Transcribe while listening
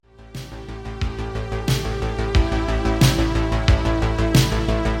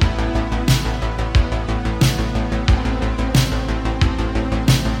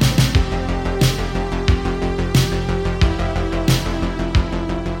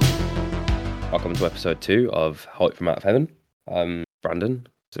welcome to episode 2 of Hype from Out of Heaven. I'm Brandon.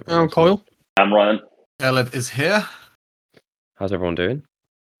 I'm Kyle. I'm Ryan. Elliot is here. How's everyone doing?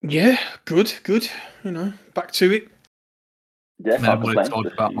 Yeah, good. You know, back to it. Yeah, Never can't really complain.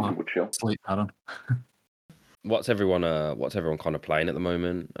 talked about my Good show. sleep pattern. What's everyone kind of playing at the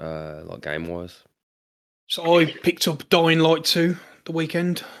moment, like game-wise? So I picked up Dying Light 2 the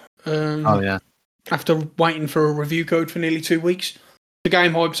weekend. Yeah. After waiting for a review code for nearly 2 weeks. The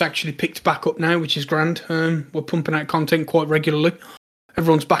game hype's actually picked back up now, which is grand. We're pumping out content quite regularly.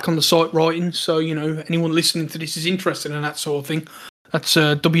 Everyone's back on the site writing, so, you know, anyone listening to this is interested in that sort of thing. That's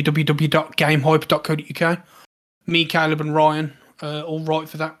www.gamehype.co.uk. Me, Caleb and Ryan all write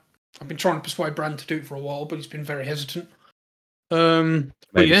for that. I've been trying to persuade Brand to do it for a while, but he's been very hesitant.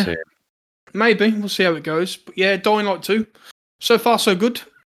 But yeah, maybe. We'll see how it goes. But yeah, Dying Light 2. So far, so good.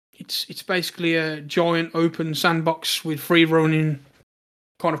 It's basically a giant open sandbox with free-running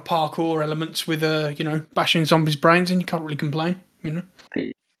kind of parkour elements with, bashing zombies' brains, and you can't really complain, you know?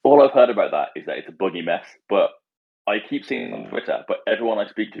 All I've heard about that is that it's a buggy mess, but I keep seeing it on Twitter, but everyone I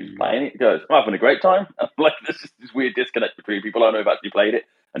speak to who's playing it goes, I'm having a great time. I'm like, there's just this weird disconnect between people I know who've actually played it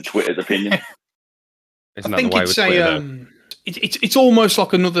and Twitter's opinion. Isn't I that think the way it's with Twitter, it's almost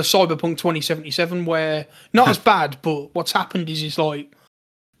like another Cyberpunk 2077 where, not as bad, but what's happened is like,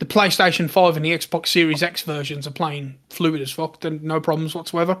 the PlayStation 5 and the Xbox Series X versions are playing fluid as fuck, no problems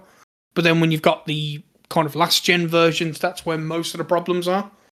whatsoever. But then when you've got the kind of last gen versions, that's where most of the problems are.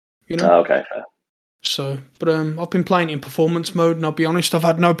 You know? Okay, fair. So, but I've been playing it in performance mode, and I'll be honest, I've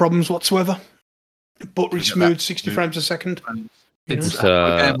had no problems whatsoever. Buttery smooth, 60 frames a second. It's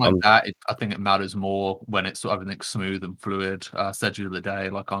a game like that. I think it matters more when it's sort of everything's smooth and fluid. I said the other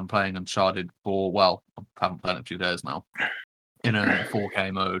day, like I'm playing Uncharted 4. Well, I haven't played it in a few days now. In a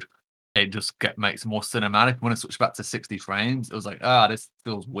 4K mode, it just makes it more cinematic. When I switched back to 60 frames, it was like, this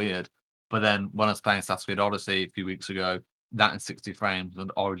feels weird. But then when I was playing Assassin's Creed Odyssey a few weeks ago, that in 60 frames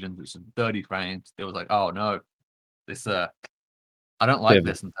and Origins, which is in 30 frames, it was like, oh no, this I don't like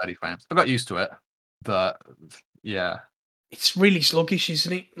this in 30 frames. I got used to it, but yeah. It's really sluggish,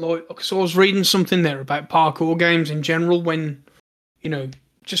 isn't it? Like, so I was reading something there about parkour games in general when, you know,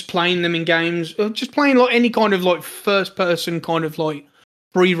 just playing them in games, or just playing like any kind of like first person kind of like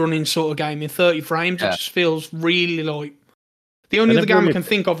free running sort of game in 30 frames, It just feels really like the only other game I can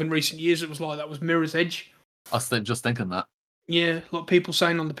think of in recent years that was like that was Mirror's Edge. I was just thinking that. Yeah, like people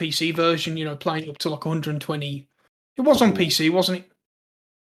saying on the PC version, you know, playing up to like 120. It was on PC, wasn't it?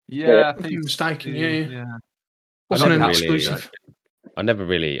 Yeah, if I'm mistaken. Yeah. Wasn't an exclusive. I never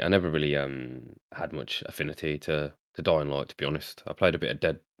really had much affinity to Dying Light, to be honest. I played a bit of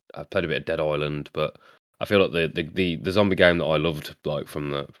Dead Island, but I feel like the zombie game that I loved, like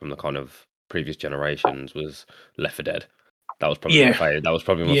from the kind of previous generations, was Left 4 Dead. That was probably my favorite. That was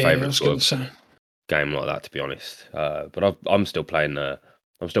probably my favorite sort of game like that, to be honest. But I'm still playing the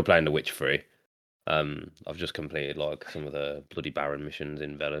Witch 3. I've just completed like some of the Bloody Baron missions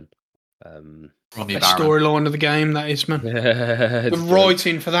in Velen. Best storyline of the game, that is, man. The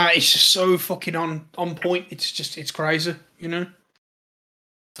writing for that is just so fucking on point. It's crazy, you know.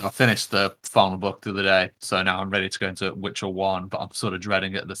 I finished the final book the other day, so now I'm ready to go into Witcher 1, but I'm sort of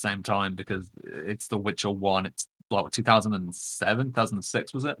dreading it at the same time because it's the Witcher 1. It's like 2007,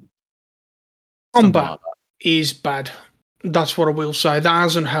 2006, was it? Combat is bad. That's what I will say. That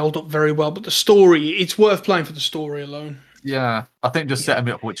hasn't held up very well, but the story, it's worth playing for the story alone. Yeah, I think just setting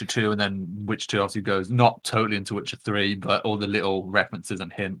me up for Witcher 2 and then Witcher 2 obviously goes not totally into Witcher 3, but all the little references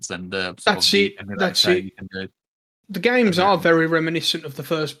and hints and that's it. You can do. The games are very reminiscent of the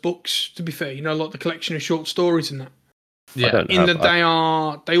first books, to be fair, you know, like the collection of short stories and that. Yeah, in that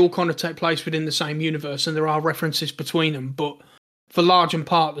they all kind of take place within the same universe and there are references between them, but for large and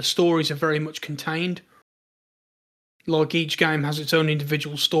part, the stories are very much contained. Like each game has its own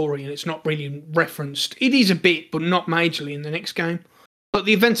individual story and it's not really referenced. It is a bit, but not majorly in the next game. But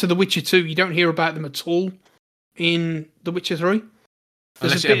the events of The Witcher 2, you don't hear about them at all in The Witcher 3.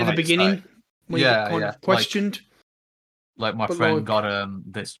 There's a bit at the beginning when you're kind of questioned. Like my friend got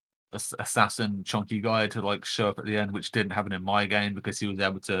this assassin chunky guy to like show up at the end, which didn't happen in my game because he was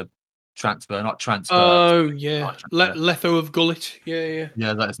able to not transfer. Oh yeah, Letho of Gullet. Yeah.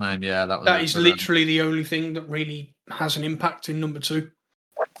 Yeah, that's his name. Yeah, that is literally the only thing that really has an impact in number 2.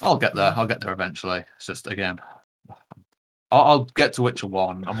 I'll get there. I'll get there eventually. It's just again, I'll get to Witcher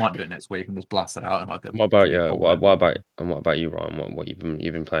 1. I might do it next week and just blast it out. What about you? What about you, Ryan? What you've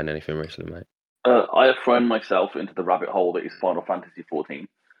been playing anything recently, mate? I have thrown myself into the rabbit hole that is Final Fantasy 14.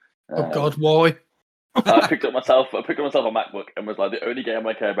 Oh God, why? I picked up myself a MacBook and was like, the only game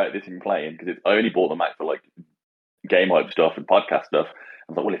I care about this in playing, because I only bought the Mac for like game hype stuff and podcast stuff.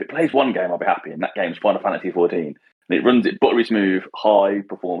 I was like, well, if it plays one game, I'll be happy. And that game's Final Fantasy 14. And it runs it buttery smooth, high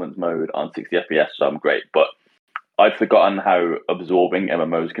performance mode on 60 FPS, so I'm great. But I've forgotten how absorbing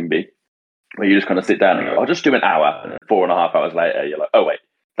MMOs can be. Where you just kind of sit down and go, I'll just do an hour, and then 4.5 hours later, you're like, oh, wait,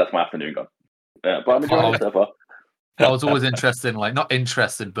 that's my afternoon gone. But I'm enjoying it so far. I was always interested, like, not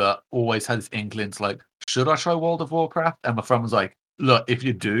interested, but always had this inkling to, like, should I try World of Warcraft? And my friend was like, look, if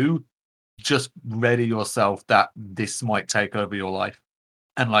you do, just ready yourself that this might take over your life.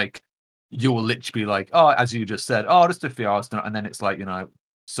 And, like, you will literally be like, oh, as you just said, oh, just do 3 hours. And then it's like,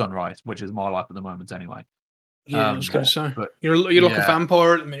 sunrise, which is my life at the moment anyway. Yeah, I was going to say. But you're like a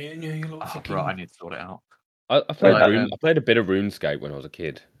vampire at the minute, and you're like fucking... Right, I need to sort it out. I played a bit of RuneScape when I was a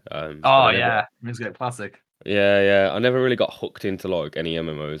kid. RuneScape classic. Yeah. I never really got hooked into like any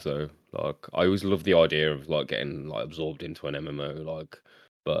MMOs though. Like I always loved the idea of like getting like absorbed into an MMO. Like,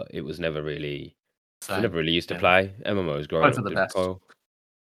 but it was never really. I never really used to play MMOs growing up. The best.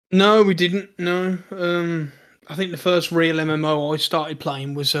 No, we didn't. No. I think the first real MMO I started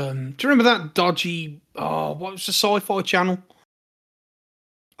playing was. Do you remember that dodgy? Oh, what was the Sci-Fi channel?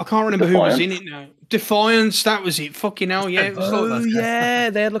 I can't remember who was in it now. Defiance, that was it. Fucking hell, yeah. It was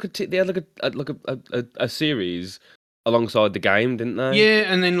they had a series alongside the game, didn't they?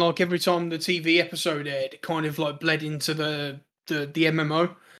 Yeah, and then like every time the TV episode aired, it kind of like bled into the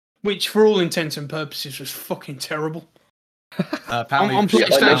MMO, which for all intents and purposes was fucking terrible. On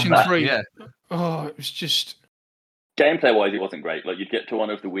PlayStation 3. Yeah. Oh, it was just gameplay wise, it wasn't great. Like you'd get to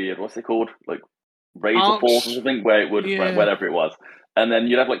one of the weird, what's it called, like Razor Force or something, where it would whatever it was. And then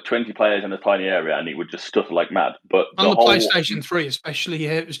you'd have like 20 players in a tiny area, and it would just stutter like mad. But on the PlayStation 3, especially,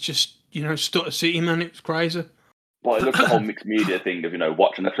 it was just stutter city, man. It was crazy. Well, I looked at the whole mixed media thing of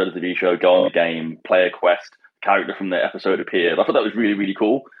watch an episode of the TV show, go on the game, play a quest, character from the episode appeared. I thought that was really, really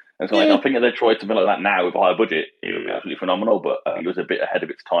cool. And so, I think if they tried something like that now with a higher budget, it would be absolutely phenomenal. But I think it was a bit ahead of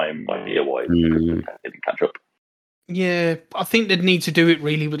its time, idea-wise, because it didn't catch up. Yeah, I think they'd need to do it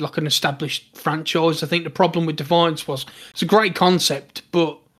really with like an established franchise. I think the problem with Defiance was it's a great concept,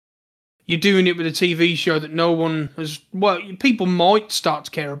 but you're doing it with a TV show that no one has. Well, people might start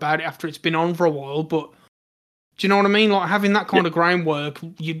to care about it after it's been on for a while, but do you know what I mean? Like having that kind of groundwork,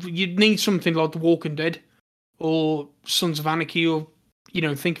 you'd need something like The Walking Dead or Sons of Anarchy, or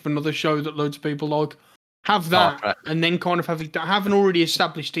think of another show that loads of people like. Have that, and then kind of have an already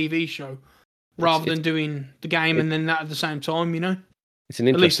established TV show. Rather than doing the game and then that at the same time, It's an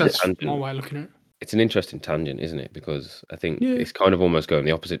interesting. At least that's my way of looking at it. It's an interesting tangent, isn't it? Because I think it's kind of almost going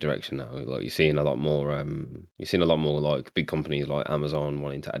the opposite direction now. Like you're seeing a lot more. Like big companies like Amazon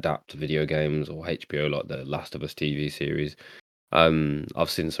wanting to adapt to video games, or HBO like the Last of Us TV series. I've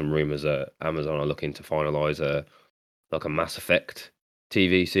seen some rumors that Amazon are looking to finalize a Mass Effect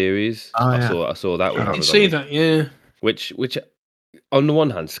TV series. I saw that. I can see that, yeah. Which on the one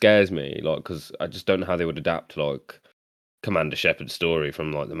hand scares me, like, because I just don't know how they would adapt like Commander Shepard's story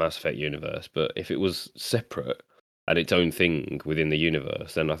from like the Mass Effect universe. But if it was separate and its own thing within the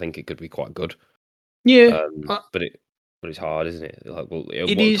universe, then I think it could be quite good. Yeah, but it's hard, isn't it? Like, well,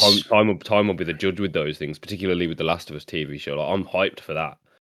 time will be the judge with those things, particularly with the Last of Us TV show. Like, I'm hyped for that,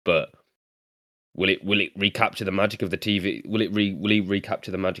 but will it recapture the magic of the TV? Will it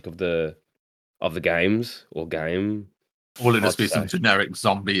recapture the magic of the games or game? Will it just be some generic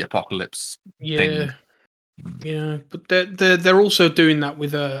zombie apocalypse thing? Yeah, but they're also doing that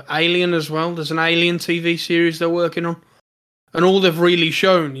with Alien as well. There's an Alien TV series they're working on, and all they've really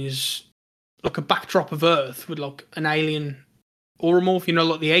shown is like a backdrop of Earth with like an alien oromorph,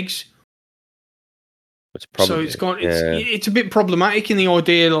 like the eggs. So it's a bit problematic in the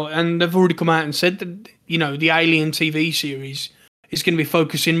idea, and they've already come out and said that the Alien TV series is going to be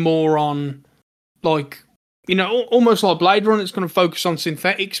focusing more on like. Almost like Blade Runner, it's going to focus on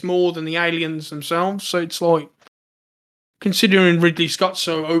synthetics more than the aliens themselves. So it's like, considering Ridley Scott's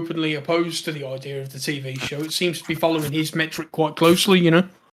so openly opposed to the idea of the TV show, it seems to be following his metric quite closely,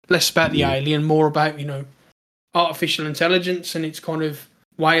 Less about the alien, more about, artificial intelligence and its kind of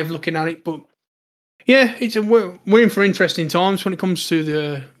way of looking at it. But yeah, we're in for interesting times when it comes to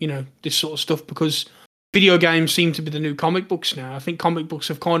the, this sort of stuff, because video games seem to be the new comic books now. I think comic books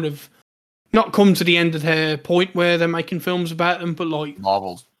have kind of not come to the end of their point where they're making films about them, but like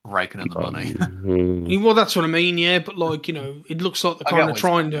Marvel's raking in the money. Well, that's what I mean, yeah. But like, it looks like they're kind of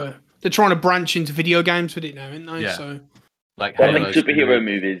trying to branch into video games with it now, aren't they? Yeah. So, I think superhero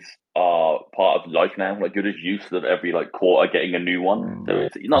movies are part of life now. Like you're just used to every like quarter getting a new one. So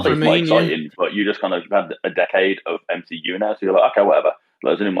it's not that it's not exciting, but you just kind of had a decade of MCU now, so you're like, okay, whatever.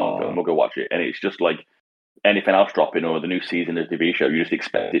 There's a new Marvel, and we'll go watch it. And it's just like anything else dropping or the new season of the TV show, you just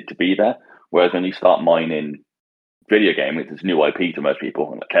expect it to be there. Whereas when you start mining video game. It's a new IP to most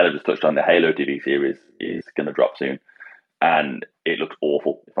people. And like Caleb just touched on, the Halo TV series is going to drop soon, and it looks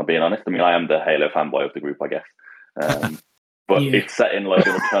awful. If I'm being honest, I mean, I am the Halo fanboy of the group, I guess. But it's set in like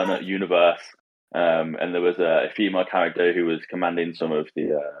an alternate universe. And there was a female character who was commanding some of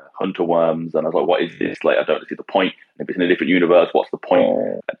the hunter worms, and I was like, "What is this? Like, I don't see the point. If it's in a different universe, what's the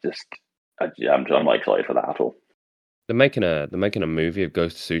point?" I'm not excited for that at all. They're making a movie of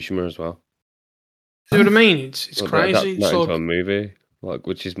Ghost of Tsushima as well. See what I mean? It's crazy. It's into a movie, like,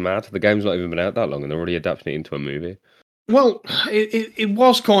 which is mad. The game's not even been out that long, and they're already adapting it into a movie. Well, it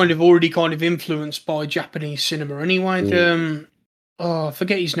was already influenced by Japanese cinema anyway. I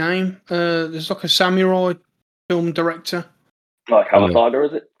forget his name. There's like a samurai film director. Like Kawasada,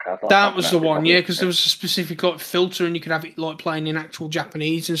 is it? That was the one, yeah, because there was a specific like filter, and you could have it like playing in actual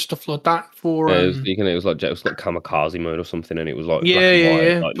Japanese and stuff like that. For it was like kamikaze mode or something, and it was like black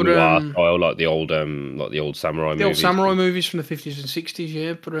and white, like noir style, like the old samurai movies. The old samurai movies from the 50s and 60s,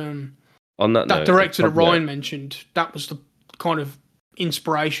 yeah. But on that note, director that Ryan mentioned, that was the kind of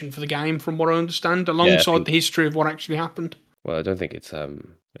inspiration for the game, from what I understand, alongside the history of what actually happened. Well, I don't think it's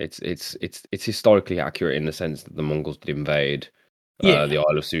historically accurate in the sense that the Mongols did invade the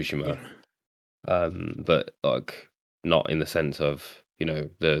Isle of Tsushima, but like not in the sense of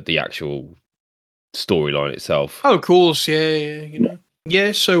the actual storyline itself. Oh, of course,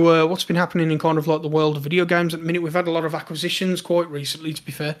 yeah. So what's been happening in kind of like the world of video games at the minute? We've had a lot of acquisitions quite recently, to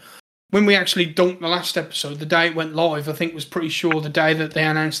be fair. When we actually dunked the last episode, the day it went live, I think was pretty sure the day that they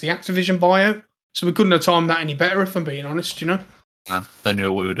announced the Activision buyout. So we couldn't have timed that any better, if I'm being honest, They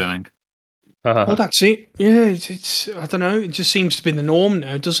knew what we were doing. Well, that's it. Yeah, it's I don't know. It just seems to be the norm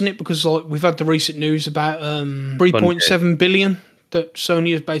now, doesn't it? Because like we've had the recent news about 3.7 billion that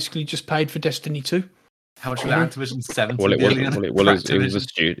Sony has basically just paid for Destiny 2. How much was Activision? 70 billion? It was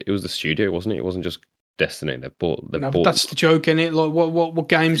the studio, wasn't it? It wasn't just Destiny. They bought. That's the joke, isn't it? Like what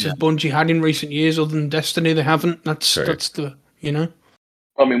games have Bungie had in recent years other than Destiny? They haven't. That's the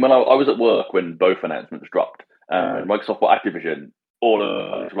I mean, when I was at work when both announcements dropped, Microsoft bought Activision, all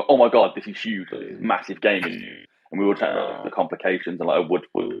of us were like, "Oh my god, this is huge! This is massive gaming news." And we were talking about the complications and like, would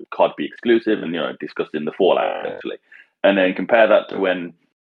COD be exclusive, and discussing the fallout essentially. And then compare that to when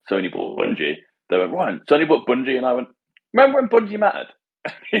Sony bought Bungie. They went, "Ryan, Sony bought Bungie," and I went, "Remember when Bungie mattered?"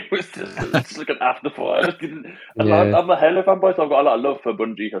 It was just like an afterthought. I just didn't. I'm a Halo fanboy, so I've got a lot of love for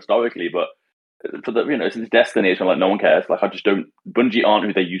Bungie historically, but for the since Destiny, it's like no one cares. Like I just don't. Bungie aren't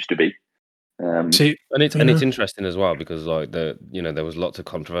who they used to be. And it's interesting as well because like there was lots of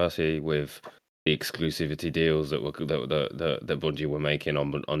controversy with the exclusivity deals that Bungie were making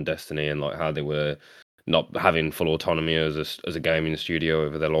on Destiny, and like how they were not having full autonomy as a gaming studio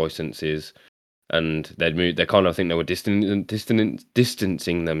over their licenses, and they kind of think they were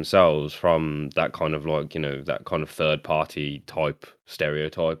distancing themselves from that kind of like that kind of third party type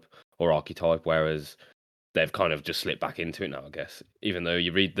stereotype or archetype, whereas they've kind of just slipped back into it now, I guess. Even though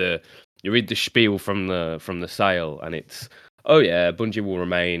you read the spiel from the sale, and it's Bungie will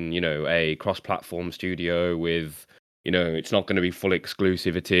remain a cross-platform studio with it's not going to be full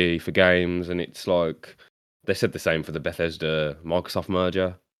exclusivity for games, and it's like they said the same for the Bethesda Microsoft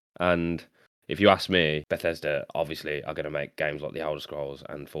merger. And if you ask me, Bethesda obviously are going to make games like the Elder Scrolls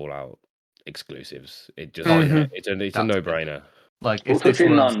and Fallout exclusives. It just it's a no-brainer. Like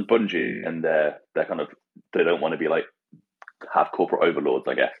touching on Bungie and their kind of, they don't want to be like have corporate overlords,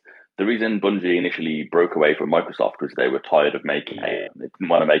 I guess. The reason Bungie initially broke away from Microsoft was they were tired of they didn't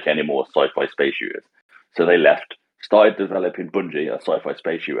want to make any more sci-fi space shooters. So they left, started developing Bungie, a sci-fi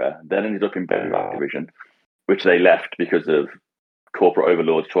space shooter, then ended up in bed with Activision, which they left because of corporate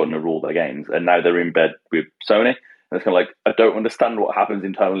overlords trying to rule their games. And now they're in bed with Sony. And it's kind of like, I don't understand what happens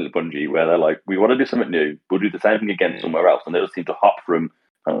internally at Bungie, where they're like, we want to do something new, we'll do the same thing again somewhere else. And they just seem to hop from,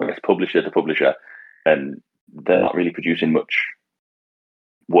 publisher to publisher. And they're not really producing much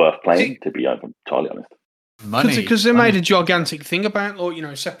worth playing, to be entirely honest. Because they made a gigantic thing about,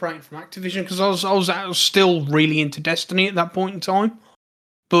 like, separating from Activision, because I was still really into Destiny at that point in time.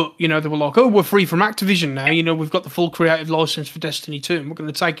 But, they were like, oh, we're free from Activision now. We've got the full creative license for Destiny 2, and we're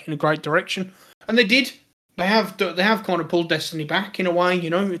going to take it in a great direction. And they did. They have kind of pulled Destiny back in a way,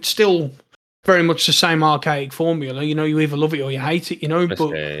 It's still very much the same archaic formula, You either love it or you hate it,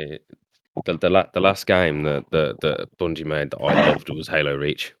 But the last game that Bungie made that I loved was Halo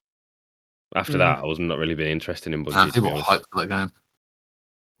Reach. After that, I was not really been interested in Bungie. People hyped for that game.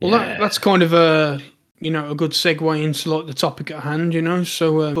 Well, that's kind of a good segue into like the topic at hand,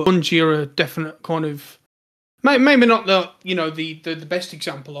 So Bungie are a definite kind of. Maybe not the best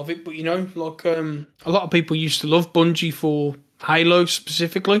example of it, but like a lot of people used to love Bungie for Halo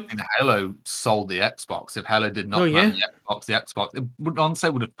specifically. And Halo sold the Xbox. If Halo did not Oh, come out yeah. the Xbox, it would not say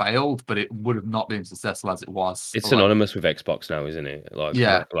would have failed, but it would have not been successful as it was. It's synonymous with Xbox now, isn't it? Like,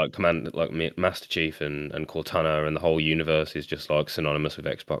 Yeah. like Master Chief and Cortana and the whole universe is just like synonymous with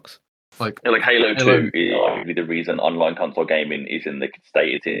Xbox. Like Halo 2 is arguably the reason online console gaming is in the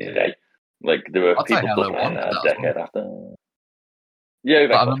state it's in today. Like, there are people still playing a decade after. Yeah,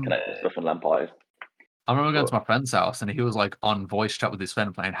 with Xbox Connect stuff and Lampires. I remember going to my friend's house and he was like on voice chat with his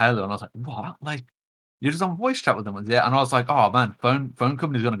friend playing Halo, and I was like, "What? Like, you're just on voice chat with them?" Yeah, and I was like, "Oh man, phone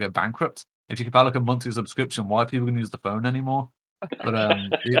company's gonna go bankrupt. If you could buy like a monthly subscription, why are people gonna use the phone anymore?" But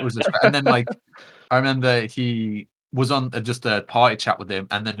it was just, and then like I remember he was on just a party chat with him,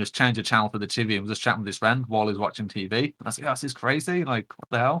 and then just changed the channel for the TV and was just chatting with his friend while he was watching TV. And I was like, "Oh, this is crazy! Like, what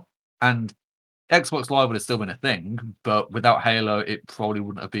the hell?" And Xbox Live would have still been a thing, but without Halo, it probably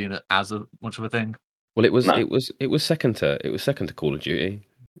wouldn't have been as much of a thing. Well, it was second to Call of Duty.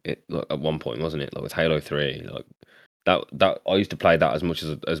 Like, at one point, wasn't it? Like with Halo 3, like that I used to play that as much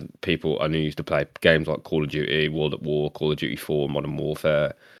as people I knew used to play games like Call of Duty, World at War, Call of Duty 4, Modern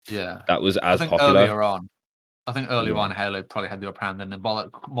Warfare. Yeah, that was as popular. I think earlier on, Halo probably had the upper hand, and then like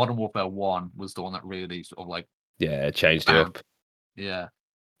Modern Warfare 1 was the one that really sort of like changed it up. Yeah,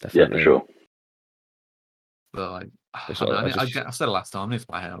 definitely. Yeah, for sure. But like, I said it last time, I need to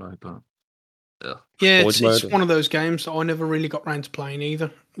play Halo, but. Yeah, it's one of those games that I never really got around to playing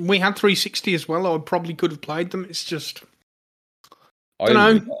either. We had 360 as well. I probably could have played them. It's just, I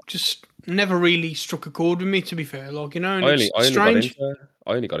don't know, just never really struck a chord with me, to be fair. Like, you know, and it's strange.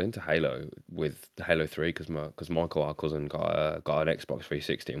 I only got into Halo with Halo 3 because Michael, our cousin, got an Xbox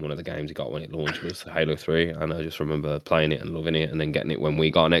 360, and one of the games he got when it launched was Halo 3, and I just remember playing it and loving it, and then getting it when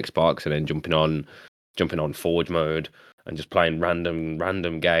we got an Xbox, and then jumping on Forge mode. And just playing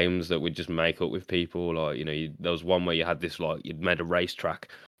random games that would just make up with people. Like, you know, there was one where you had this, like, you'd made a racetrack.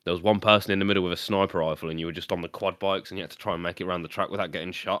 There was one person in the middle with a sniper rifle, and you were just on the quad bikes, and you had to try and make it around the track without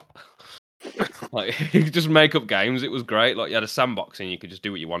getting shot. Like, you could just make up games. It was great. Like, you had a sandbox, and you could just do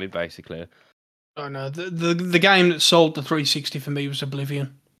what you wanted, basically. I know the game that sold the 360 for me was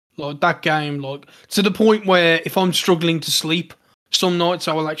Oblivion. Like, that game, like, to the point where if I'm struggling to sleep, some nights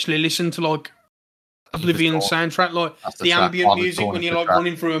I will actually listen to like Oblivion soundtrack, like the ambient music when you're like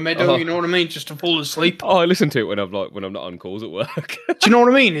running through a meadow, you know what I mean, just to fall asleep. Oh, I listen to it when I'm not on calls at work. Do you know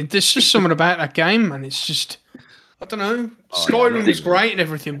what I mean? There's just something about that game, man. It's just, I don't know. Skyrim was great and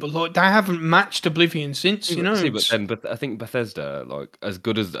everything, but like they haven't matched Oblivion since, you know. But I think Bethesda, like as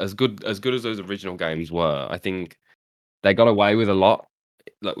good as those original games were, I think they got away with a lot.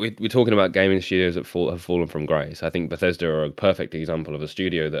 Like we're talking about gaming studios that have fallen from grace. I think Bethesda are a perfect example of a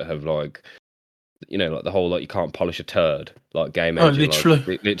studio that have, like, you know, like the whole, like, you can't polish a turd, like, game engine. Literally.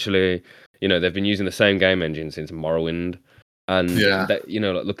 Like, literally, you know, they've been using the same game engine since Morrowind, and you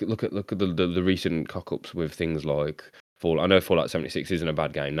know, like, look at the recent cock-ups with things like I know Fallout 76 isn't a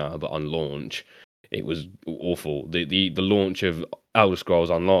bad game now, but on launch it was awful. The launch of Elder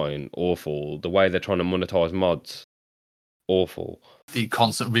Scrolls Online, awful. The way they're trying to monetize mods, awful. The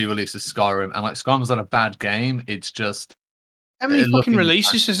constant re-release of Skyrim, and like Skyrim's not a bad game. It's just how many fucking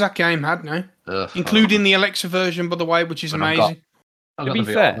releases has that game had now? Including the Alexa version, by the way, which is amazing. To be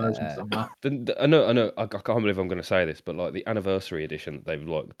fair, I know, I can't believe I'm going to say this, but like the anniversary edition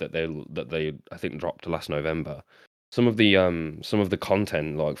that they I think dropped last November. Some of the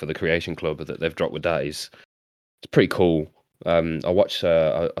content, like for the Creation Club, that they've dropped with that it's pretty cool. I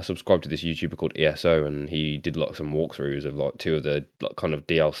subscribed to this YouTuber called ESO, and he did like some walkthroughs of like two of the like kind of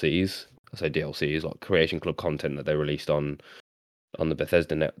DLCs. I say DLCs, like Creation Club content that they released on the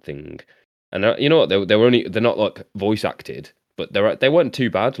Bethesda net thing. And you know what? They're not like voice acted, but they weren't too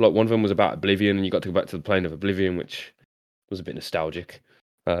bad. Like one of them was about Oblivion, and you got to go back to the plane of Oblivion, which was a bit nostalgic.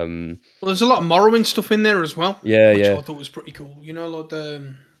 Well, there's a lot of Morrowind stuff in there as well. Which I thought was pretty cool. You know, like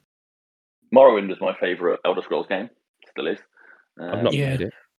the Morrowind was my favourite Elder Scrolls game. Still is. I've not played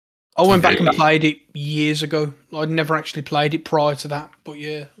it. I went back and played it years ago. I'd never actually played it prior to that, but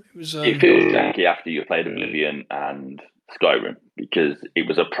yeah, it was. It feels janky after you played Oblivion and Skyrim, because it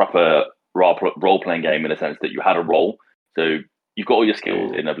was a proper role-playing game in the sense that you had a role. So you've got all your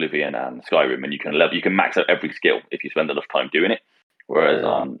skills in Oblivion and Skyrim, and you can max out every skill if you spend enough time doing it. Whereas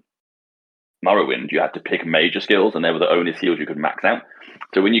on Morrowind, you had to pick major skills, and they were the only skills you could max out.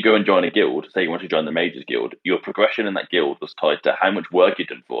 So when you go and join a guild, say you want to join the Mages Guild, your progression in that guild was tied to how much work you'd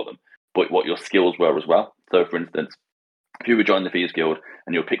done for them, but what your skills were as well. So, for instance, if you were joining the Thieves Guild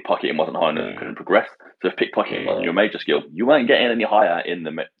and your pickpocketing wasn't high enough, you couldn't progress. So if pickpocketing wasn't your major skill, you weren't getting any higher in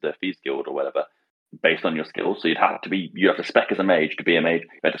the Thieves Guild or whatever based on your skills. So you have to spec as a mage to be a mage.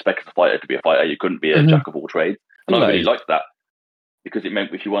 You had to spec as a fighter to be a fighter. You couldn't be a jack of all trades. And I really liked that. because it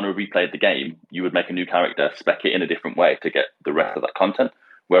meant if you want to replay the game, you would make a new character, spec it in a different way to get the rest of that content.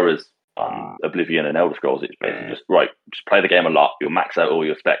 Whereas Oblivion and Elder Scrolls, it's basically just play the game a lot, you'll max out all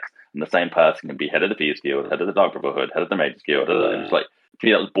your specs, and the same person can be head of the Thieves Guild, head of the Dark Brotherhood, head of the Mages Guild. And it's like, to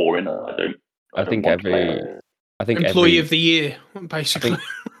me, that was boring. I think employee of the year, basically.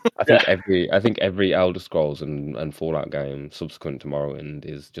 I think every Elder Scrolls and Fallout game subsequent to Morrowind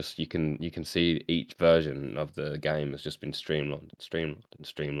is just you can see each version of the game has just been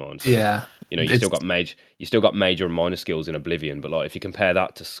streamlined. Yeah, you still got major and minor skills in Oblivion, but like if you compare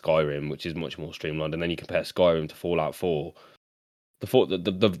that to Skyrim, which is much more streamlined, and then you compare Skyrim to Fallout 4,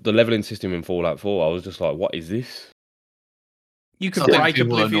 the leveling system in Fallout 4, I was just like, what is this? You could break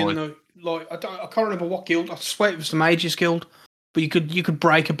Oblivion though. Like I can't remember what guild. I swear it was the Mages Guild, but you could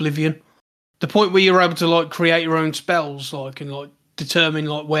break Oblivion. The point where you're able to like create your own spells, like and like determine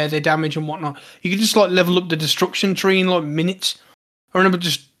like where they damage and whatnot. You could just like level up the destruction tree in like minutes. I remember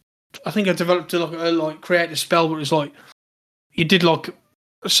I think I developed like create a spell where it was like you did like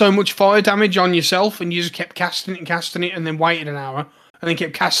so much fire damage on yourself, and you just kept casting it, and then waited an hour, and then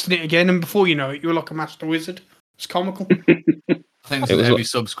kept casting it again, and before you know it, you were like a master wizard. It's comical. I think every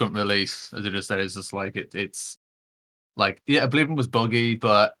subsequent release, as I just said, is just like it's like Oblivion was buggy,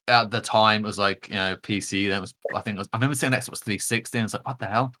 but at the time it was like PC. Then I remember seeing Xbox 360, and it's like what the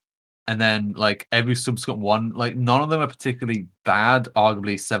hell. And then like every subsequent one, like none of them are particularly bad.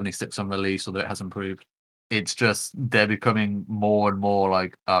 Arguably 76 on release, although it has improved. It's just they're becoming more and more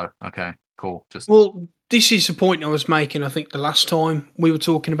like, oh, okay, cool. This is the point I was making. I think the last time we were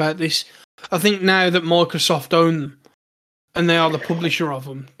talking about this, I think now that Microsoft own them, and they are the publisher of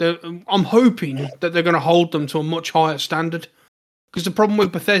them, I'm hoping that they're going to hold them to a much higher standard. Because the problem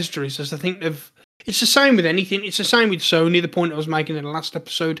with Bethesda is I think it's the same with anything. It's the same with Sony, the point I was making in the last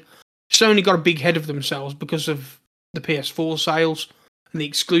episode. Sony got a big head of themselves because of the PS4 sales and the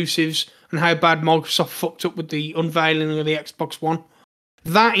exclusives and how bad Microsoft fucked up with the unveiling of the Xbox One.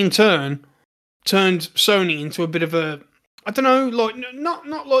 That, in turn, turned Sony into a bit of a, I don't know, like not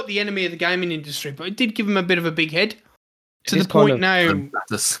like the enemy of the gaming industry, but it did give them a bit of a big head. To the point now,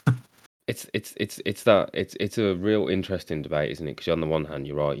 it's a real interesting debate, isn't it? Because on the one hand,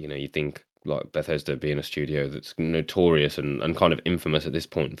 you're right. You think like Bethesda being a studio that's notorious and kind of infamous at this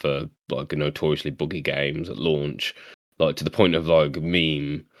point for like notoriously buggy games at launch, like to the point of like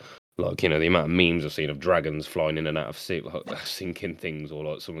meme, like the amount of memes I've seen of dragons flying in and out of sinking things, or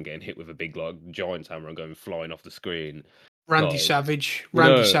like someone getting hit with a big like giant hammer and going flying off the screen. Randy Savage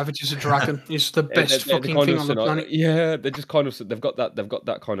as a dragon is the best fucking thing on the planet. Yeah, they're just kind of they've got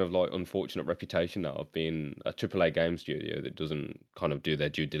that kind of like unfortunate reputation now of being a AAA game studio that doesn't kind of do their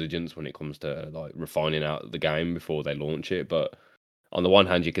due diligence when it comes to like refining out the game before they launch it. But on the one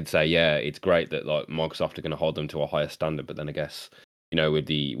hand, you could say, yeah, it's great that like Microsoft are going to hold them to a higher standard. But then I guess with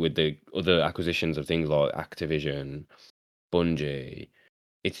the other acquisitions of things like Activision, Bungie,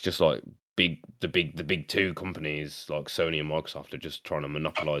 it's just like the big two companies like Sony and Microsoft are just trying to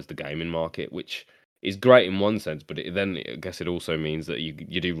monopolize the gaming market, which is great in one sense, but then I guess it also means that you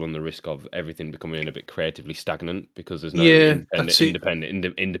do run the risk of everything becoming a bit creatively stagnant because there's no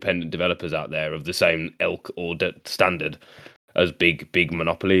independent developers out there of the same ilk or standard as big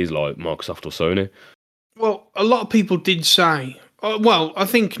monopolies like Microsoft or Sony. Well, a lot of people did say, I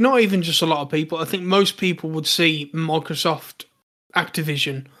think not even just a lot of people, I think most people would see Microsoft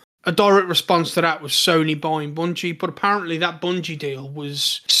Activision. A direct response to that was Sony buying Bungie, but apparently that Bungie deal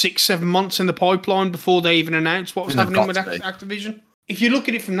was 6-7 months in the pipeline before they even announced what was happening with Activision. If you look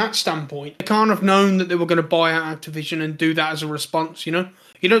at it from that standpoint, they can't have known that they were going to buy out Activision and do that as a response, You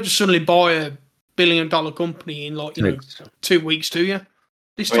don't just suddenly buy a $1 billion company in 2 weeks, do you?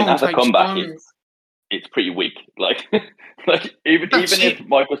 This time as takes a comeback, time. It's pretty weak. Like even if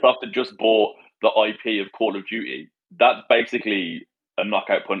Microsoft had just bought the IP of Call of Duty, that's basically a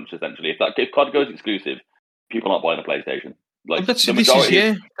knockout punch, essentially. If COD goes exclusive, people aren't buying a PlayStation. Like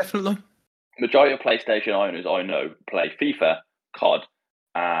definitely. Majority of PlayStation owners I know play FIFA, COD,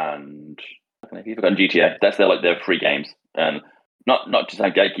 and GTA. That's their free games, and not to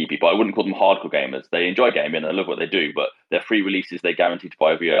sound gatekeepy, but I wouldn't call them hardcore gamers. They enjoy gaming and love what they do, but their free releases they guaranteed to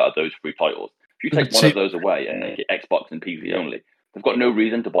buy every year are those free titles. If you take one of those away and make it Xbox and PC only, they've got no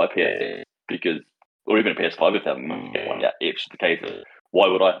reason to buy PS or even a PS5 if they haven't managed to get one yet. It's the case of why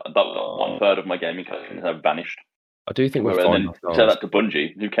would I? That 1/3 of my gaming collection have vanished. I do think we're then tell that to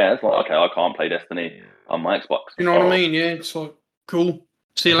Bungie. Who cares? Like, okay, I can't play Destiny on my Xbox. You know what I mean? Yeah, it's like cool.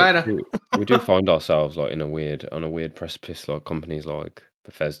 See you later. We do find ourselves like on a weird precipice, like companies like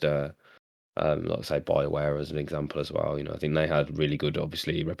Bethesda, Like I say, BioWare as an example as well. I think they had really good,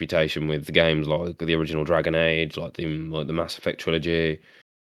 obviously, reputation with the games like the original Dragon Age, like the Mass Effect trilogy,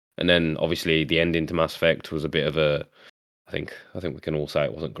 and then obviously the ending to Mass Effect was a bit of a. I think we can all say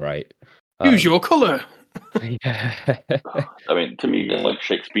it wasn't great. Use your colour. Yeah. I mean, to me, like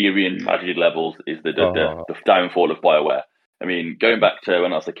Shakespearean tragedy levels is the Oh. downfall of BioWare. I mean, going back to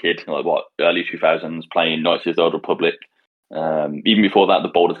when I was a kid, like early 2000s, playing Knights of the Old Republic. Even before that, the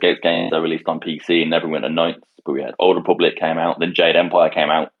Baldur's Gate games are released on PC and never went to Knights. But we had Old Republic came out, then Jade Empire came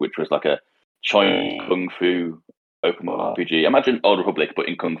out, which was like a Chinese kung fu open world RPG. Imagine Old Republic, but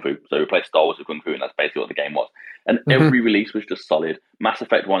in kung fu. So we replaced Star Wars with kung fu, and that's basically what the game was. And every release was just solid. Mass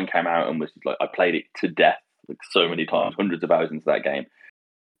Effect 1 came out and was like, I played it to death like so many times, hundreds of hours into that game.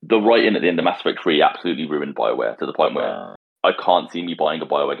 The writing at the end of Mass Effect 3 absolutely ruined BioWare to the point where I can't see me buying a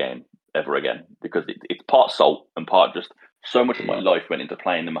BioWare game ever again because it's part salt and part just so much of my life went into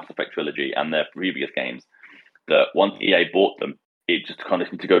playing the Mass Effect trilogy and their previous games that once EA bought them, it just kind of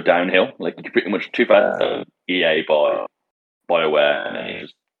seemed to go downhill. Like you pretty much 2007 EA buy BioWare and then it's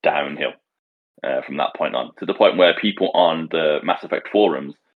just downhill from that point on to the point where people on the Mass Effect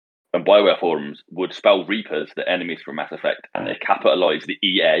forums and BioWare forums would spell Reapers the enemies from Mass Effect and they capitalize the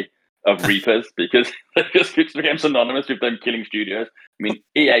EA of Reapers because it just became synonymous with them killing studios. I mean,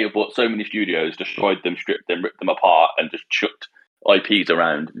 EA have bought so many studios, destroyed them, stripped them, ripped them apart, and just chucked IPs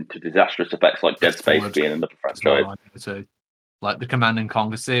around into disastrous effects like Dead Space being another franchise. Like the Command and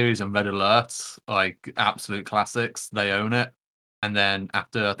Conquer series and Red Alert, like absolute classics. They own it. And then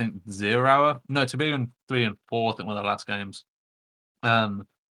after, I think, 0 Hour, no, to be in 3 and 4, I think, were the last games. And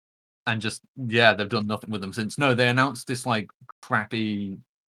just, yeah, they've done nothing with them since. No, they announced this, like, crappy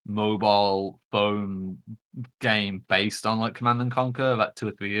mobile phone game based on, like, Command and Conquer, like, 2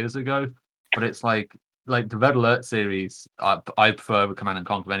 or 3 years ago. But it's like the Red Alert series, I prefer Command and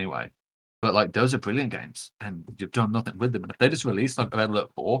Conquer anyway. But, like, those are brilliant games, and you've done nothing with them. And if they just released, like, Red Alert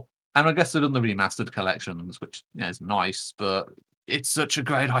 4, and I guess they've done the remastered collections, which, is nice, but it's such a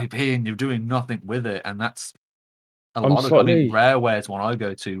great IP and you're doing nothing with it. And that's a lot of, I mean, Rareware is one I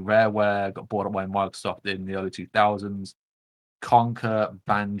go to. Rareware got bought up by Microsoft in the early 2000s. Conker,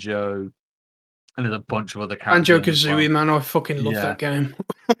 Banjo, and there's a bunch of other characters. Banjo-Kazooie, man, I fucking love that game.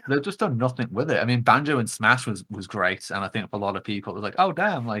 They've just done nothing with it. I mean, Banjo and Smash was great, and I think for a lot of people, it was like, oh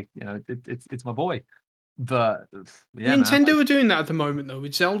damn, like it's my boy. But yeah, Nintendo are doing that at the moment though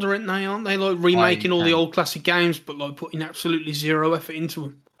with Zelda, aren't they? Aren't they like remaking all the old classic games, but like putting absolutely zero effort into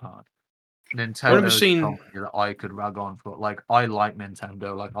them? Nintendo's something that I could rag on for. Like, I like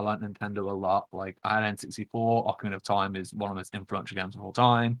Nintendo. Like, I like Nintendo a lot. Like, I had N64. Ocarina of Time is one of the most influential games of all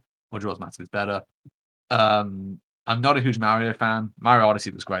time. Majora's Mask is better. I'm not a huge Mario fan. Mario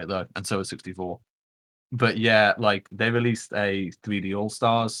Odyssey was great though, and so was 64. But yeah, like they released a 3D All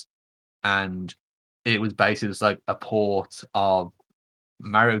Stars, and it was basically just like a port of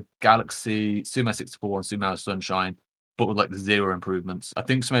Mario Galaxy, Super Mario 64, and Super Mario Sunshine, but with like 0 improvements. I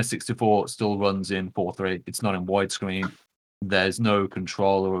think Super Mario 64 still runs in 4:3. It's not in widescreen. There's no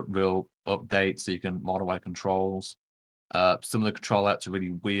control or real updates, so you can modify controls. Some of the control outs are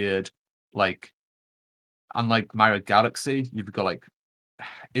really weird. Like, unlike Mario Galaxy, you've got like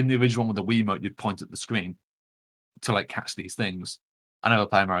in the original one with the Wiimote, you'd point at the screen to like catch these things. I never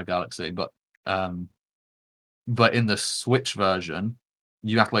play Mario Galaxy, but in the Switch version,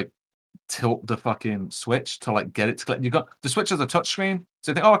 you have to like tilt the fucking Switch to like get it to click. You got the Switch as a touch screen,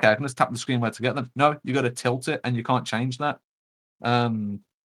 so you think, oh, okay, I can just tap the screen where to get them. No, you got to tilt it, and you can't change that.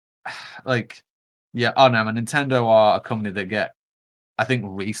 Like, yeah, oh no, Nintendo are a company that get. I think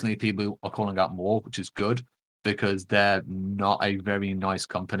recently people are calling out more, which is good because they're not a very nice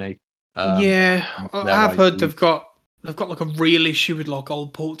company. Yeah, I have heard they've got like a real issue with like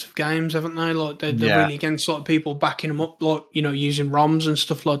old ports of games, haven't they? Like they're really against like people backing them up, like using ROMs and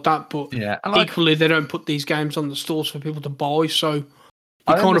stuff like that. But equally, they don't put these games on the stores for people to buy, so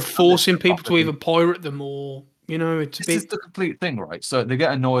you're kind of forcing people to either pirate them or it's a bit. This is the complete thing, right? So they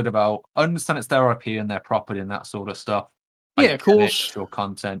get annoyed about. I understand it's their IP and their property and that sort of stuff. Yeah, of course. It's your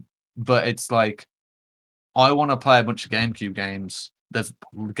content, but it's like I want to play a bunch of GameCube games.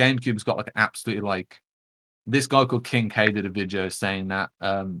 GameCube's got like absolutely like this guy called King K did a video saying that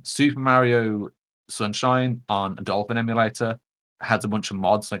Super Mario Sunshine on a Dolphin emulator has a bunch of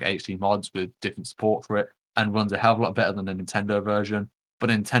mods, like HD mods with different support for it, and runs a hell of a lot better than the Nintendo version. But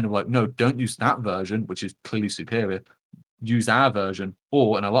Nintendo were like, no, don't use that version, which is clearly superior. Use our version,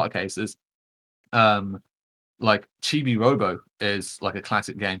 or in a lot of cases, like Chibi Robo is like a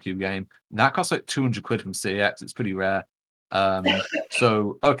classic GameCube game. That costs like 200 quid from CX. It's pretty rare.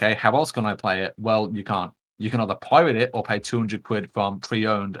 So, okay, how else can I play it? Well, you can't. you can either pirate it or pay 200 quid from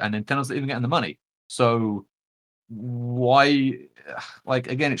pre-owned, and Nintendo's not even getting the money. So why, like,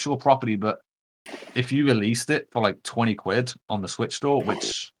 again, it's your property, but if you released it for like 20 quid on the Switch store,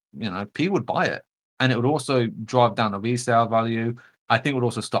 which, people would buy it, and it would also drive down the resale value. I think it would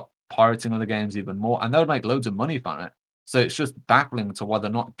also stop pirating other games even more, and they would make loads of money from it. So it's just baffling to why they're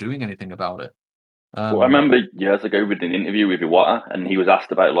not doing anything about it. Well, I remember years ago with an interview with Iwata, and he was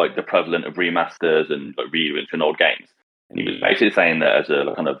asked about like the prevalence of remasters and like re-releasing old games, and he was basically saying that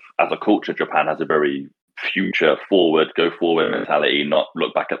as a culture, Japan has a very future forward, go forward mentality, not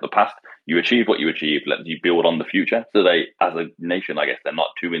look back at the past. You achieve what you achieve, let you build on the future. So they, as a nation, I guess they're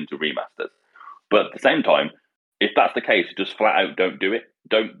not too into remasters. But at the same time, if that's the case, just flat out don't do it.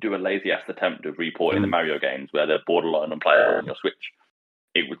 Don't do a lazy ass attempt of reporting the Mario games where they're borderline unplayable on your Switch.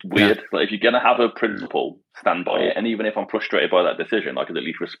 It was weird. Yeah. Like, if you're going to have a principle, stand by it. And even if I'm frustrated by that decision, I could at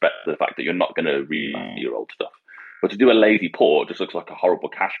least respect the fact that you're not going to remaster your old stuff. But to do a lazy port just looks like a horrible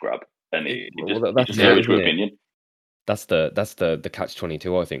cash grab, and it just hurts your opinion. That's the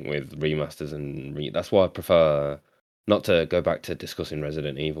catch-22, I think, with remasters and that's why I prefer not to go back to discussing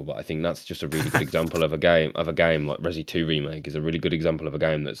Resident Evil, but I think that's just a really good example of a game like Resi 2 Remake is a really good example of a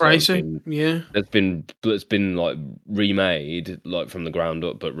game that's like that's been like remade like from the ground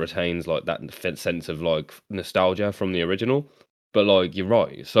up, but retains like that sense of like nostalgia from the original. But like you're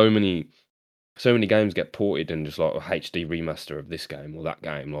right, so many games get ported and just like a HD remaster of this game or that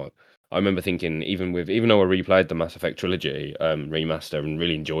game. Like I remember thinking, even though I replayed the Mass Effect trilogy remaster and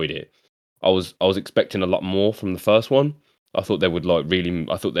really enjoyed it, I was expecting a lot more from the first one. I thought they would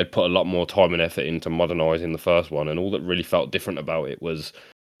I thought they'd put a lot more time and effort into modernizing the first one, and all that really felt different about it was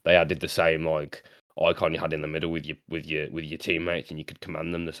they added the same like icon you had in the middle with your teammates, and you could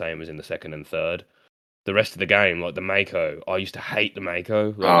command them the same as in the second and third. The rest of the game, like the Mako, I used to hate the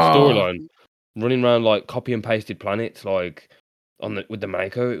Mako. Like the storyline, running around like copy and pasted planets, like with the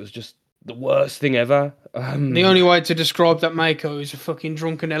Mako, it was just the worst thing ever. The only way to describe that Mako is a fucking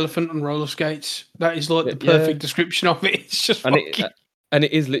drunken elephant on roller skates. That is like the perfect description of it. It's just and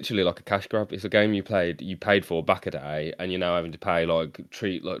it is literally like a cash grab. It's a game you paid for back a day, and you're now having to pay like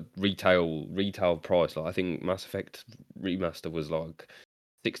retail price. Like I think Mass Effect Remaster was like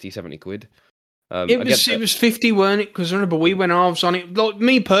 60-70 quid. It was 50, weren't it? Because I remember we went halves on it. Like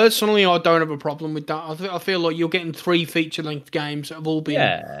me personally, I don't have a problem with that. I feel like you're getting 3 feature-length games that have all been.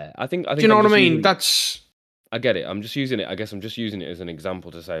 Yeah, I think. Do you know what I mean? I get it. I'm just using it. I guess I'm just using it as an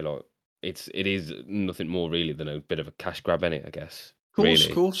example to say like it is nothing more really than a bit of a cash grab in it. I guess.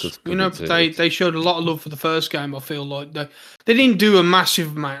 Of course. They showed a lot of love for the first game. I feel like they didn't do a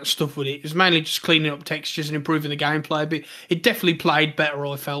massive amount of stuff with it. It was mainly just cleaning up textures and improving the gameplay. But it definitely played better.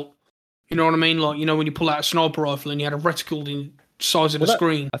 I felt. You know what I mean? Like, when you pull out a sniper rifle and you had a reticle in size of the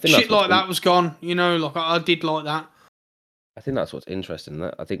screen. Shit like that was gone. Like I did like that. I think that's what's interesting.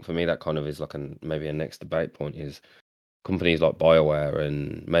 I think for me that kind of is like maybe a next debate point is companies like BioWare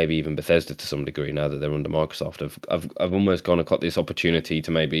and maybe even Bethesda to some degree now that they're under Microsoft have almost got this opportunity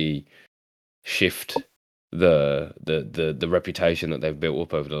to maybe shift the reputation that they've built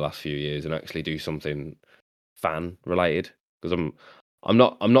up over the last few years and actually do something fan related. Because I'm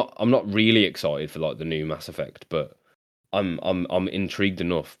not really excited for like the new Mass Effect, but I'm intrigued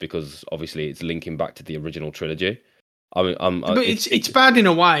enough because obviously it's linking back to the original trilogy. But it's bad in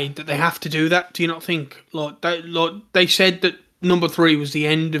a way that they have to do that. Do you not think? Like they said that number 3 was the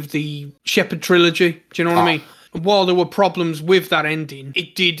end of the Shepard trilogy. Do you know what I mean? And while there were problems with that ending,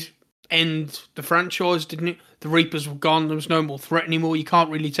 it did end the franchise, didn't it? The Reapers were gone. There was no more threat anymore. You can't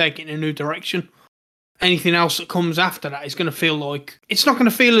really take it in a new direction. Anything else that comes after that is going to feel like it's not going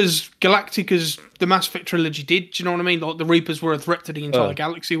to feel as galactic as the Mass Effect trilogy did. Do you know what I mean? Like the Reapers were a threat to the entire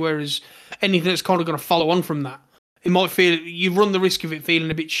galaxy, whereas anything that's kind of going to follow on from that, it might feel you run the risk of it feeling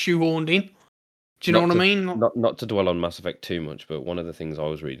a bit shoehorned in. Do you know what I mean? Not to dwell on Mass Effect too much, but one of the things I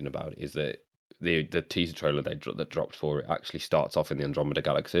was reading about is that the teaser trailer that dropped for it actually starts off in the Andromeda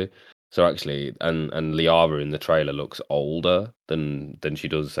Galaxy. So actually, and Liara in the trailer looks older than she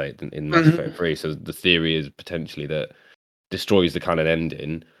does say in Mass Effect 3. So the theory is potentially that destroys the canon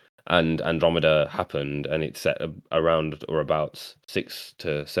ending, and Andromeda happened, and it's set around or about 600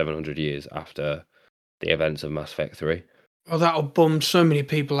 to 700 years after the events of Mass Effect 3. Oh, that'll bum so many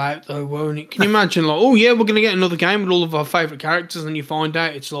people out, though, won't it? Can you imagine, like, oh yeah, we're going to get another game with all of our favourite characters, and you find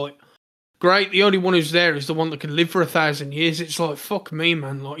out it's like, great, the only one who's there is the one that can live for 1,000 years. It's like, fuck me,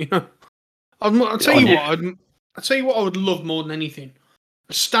 man. Like, I'll tell you what I would love more than anything.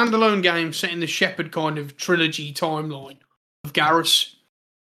 A standalone game set in the Shepard kind of trilogy timeline of Garrus.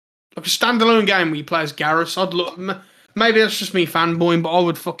 Like a standalone game where you play as Garrus. I'd love. Maybe that's just me fanboying, but I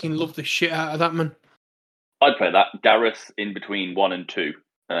would fucking love the shit out of that, man. I'd play that. Garrus in between 1 and 2.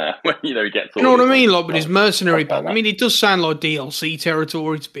 When he gets. You know what I mean? Like with his mercenary I'd play band. I mean, it does sound like DLC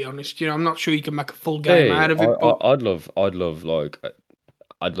territory, to be honest. I'm not sure you can make a full game Hey, out of it. But I'd love like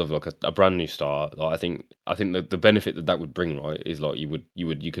a brand new start. Like, I think the benefit that would bring, right, is like you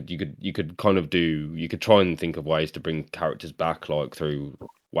could kind of you could try and think of ways to bring characters back, like through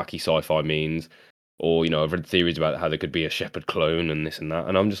wacky sci-fi means, or I've read theories about how there could be a Shepherd clone and this and that,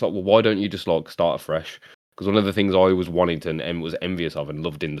 and I'm just like, well, why don't you just like start afresh? Because one of the things I always wanted and was envious of and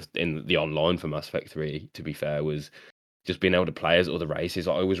loved in the online for Mass Effect 3, to be fair, was just being able to play as other races.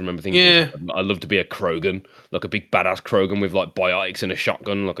 I always remember thinking, yeah, I'd love to be a Krogan, like a big badass Krogan with like biotics and a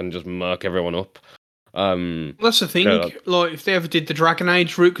shotgun, like, and just murk everyone up. that's the thing. Like if they ever did the Dragon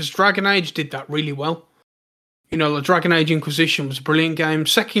Age route, because Dragon Age did that really well. The Dragon Age Inquisition was a brilliant game.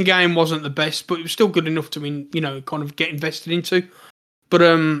 Second game wasn't the best, but it was still good enough to kind of get invested into. But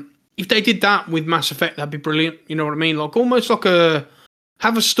if they did that with Mass Effect, that'd be brilliant. You know what I mean? Like almost like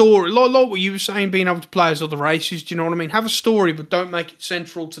have a story, like what you were saying, being able to play as other races. Do you know what I mean? Have a story, but don't make it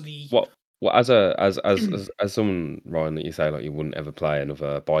central to the. Well, as someone, Ryan, that you say like you wouldn't ever play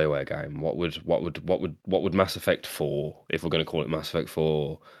another BioWare game, what would Mass Effect 4, if we're going to call it Mass Effect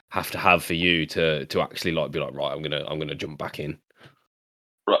 4, have to have for you to actually like be like, right, I'm gonna jump back in?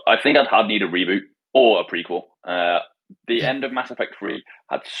 I think I'd need a reboot or a prequel. The end of Mass Effect 3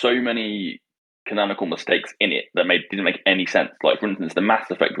 had so many canonical mistakes in it that didn't make any sense. Like, for instance, the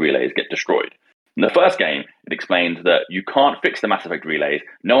Mass Effect relays get destroyed. In the first game, it explains that you can't fix the Mass Effect relays.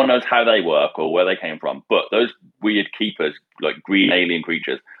 No one knows how they work or where they came from. But those weird keepers, like green alien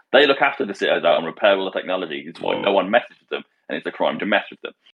creatures, they look after the Citadel and repair all the technology. It's why no one messes with them, and it's a crime to mess with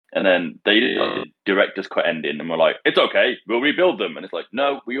them. And then they did the director's cut ending, and we're like, it's okay, we'll rebuild them. And it's like,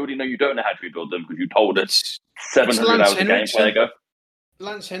 no, we already know you don't know how to rebuild them because you told us 700 hours of gameplay ago.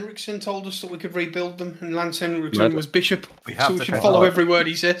 Lance Henriksen told us that we could rebuild them, and Lance Henriksen was Bishop, so we should to follow every word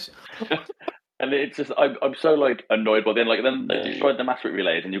he says. And it's just, I'm so like annoyed by them. Like, then they destroyed the Mass Effect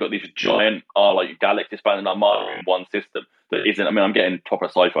relays, and you've got these giant galaxy spanning Armada in one system that isn't. I mean, I'm getting proper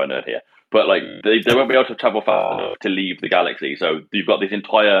sci-fi nerd here, but like they won't be able to travel fast enough to leave the galaxy. So you've got this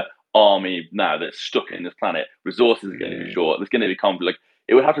entire army now that's stuck in this planet. Resources are going to be short. There's going to be conflict. Like,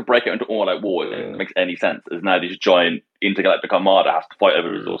 it would have to break out into all-out war. It makes any sense. As now this giant intergalactic armada has to fight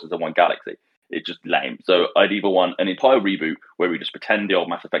over resources in one galaxy. It's just lame. So I'd either want an entire reboot where we just pretend the old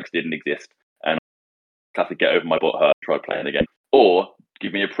Mass Effects didn't exist and I have to get over my butt hurt and try playing again, or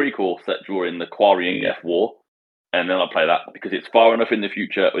give me a prequel set during the Quarrying F War, and then I'll play that because it's far enough in the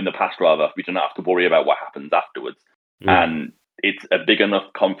future, in the past rather, we don't have to worry about what happens afterwards, and it's a big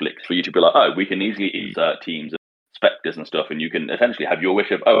enough conflict for you to be like, oh, we can easily insert teams of Spectres and stuff, and you can essentially have your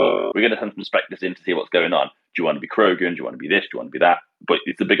wish of, oh, we're going to send some Spectres in to see what's going on. Do you want to be Krogan? Do you want to be this? Do you want to be that? But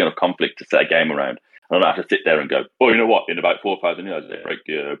it's a big enough conflict to set a game around. I don't have to sit there and go, oh, you know what? In about 4,000 years, they break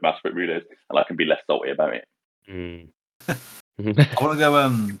Mass Effect relays, and I can be less salty about it. I want to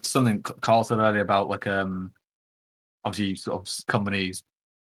go something Carl said earlier about like obviously sort of companies.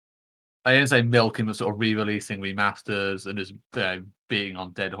 I didn't say milking, but sort of re-releasing remasters and just being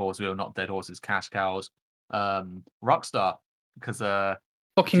on dead horses or not dead horses, cash cows. Rockstar, because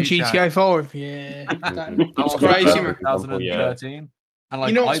fucking GTA 5, yeah, that's crazy, man. 2013, and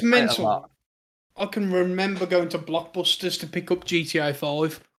like it's mental. I can remember going to Blockbusters to pick up GTA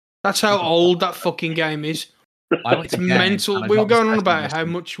 5. That's how old that fucking game is. It's mental. We were going on about how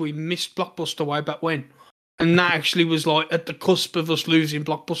much we missed Blockbuster way back when, and that actually was like at the cusp of us losing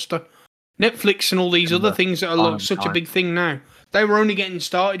Blockbuster. Netflix and all these other things that are like such a big thing now. They were only getting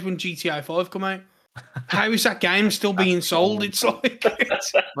started when GTA 5 come out. How is that game still being sold? It's like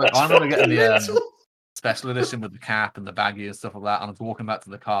I remember getting the special edition with the cap and the baggie and stuff like that. And I was walking back to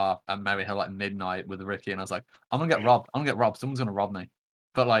the car at Merry Hill at midnight with Ricky, and I was like, I'm gonna get robbed. Someone's gonna rob me.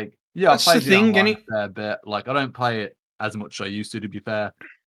 But like, yeah, that's I played the thing, a fair bit. Like, I don't play it as much as I used to be fair.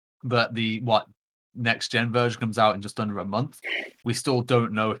 But the next gen version comes out in just under a month. We still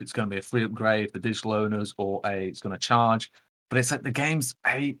don't know if it's going to be a free upgrade for digital owners or it's going to charge. But it's like the game's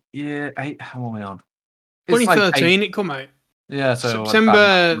 8. How are we on? 2013 it come out. Yeah, so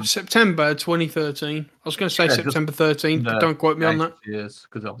September 2013. I was going to say September 13th, but don't quote me on that. Yes,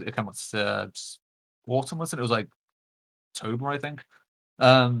 because it came out autumn, wasn't it? It was like October, I think.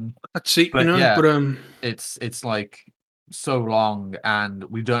 That's it, but it's like so long, and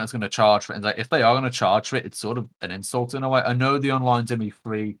we don't know it's going to charge for it. And like, if they are going to charge for it, it's sort of an insult in a way. I know the online's going to be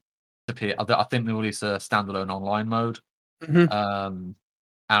free to pay. I think they release a standalone online mode. And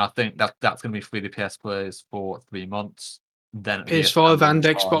I think that's going to be free to PS players for 3 months. Then PS5 and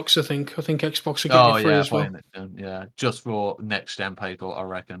Xbox, I think. Xbox are getting it free as well. Yeah, just for next gen people, I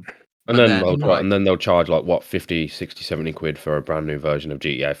reckon. And But then then, like, and then they'll charge like what 50, 60, 70 quid for a brand new version of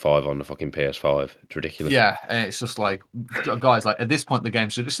GTA 5 on the fucking PS5. It's ridiculous. yeah, and it's just like, guys, like at this point, the game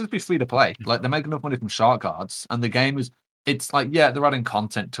should just be free to play. Like they're making enough money from shark cards, and the game is. It's like, yeah, they're adding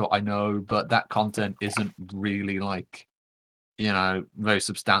content to it, I know, but that content isn't really like, very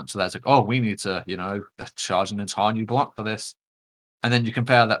substantial. That's like, oh, we need to, charge an entire new block for this. And then you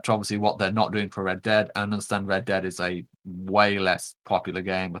compare that to obviously what they're not doing for Red Dead. I understand Red Dead is a way less popular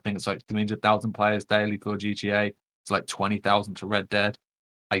game. I think it's like 300,000 players daily for GTA. It's like 20,000 to Red Dead.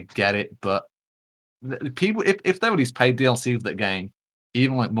 I get it, but people, if they released paid DLC for that game,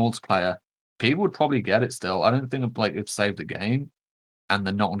 even like multiplayer, people would probably get it still. I don't think like it's saved the game, and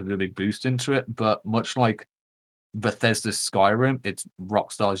they're not going to do a big boost into it. But much like Bethesda's Skyrim, it's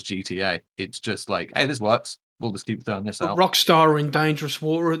Rockstar's GTA. It's just like, hey, this works. We'll just keep throwing this out. Rockstar are in dangerous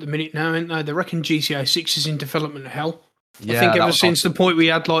water at the minute now, aren't they? They reckon GTA 6 is in development hell. Yeah, I think ever since the point we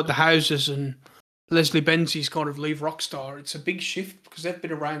had like the houses and Leslie Benzie's kind of leave Rockstar, it's a big shift because they've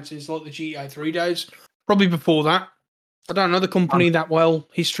been around since like the GTA 3 days. Probably before that. I don't know the company that well,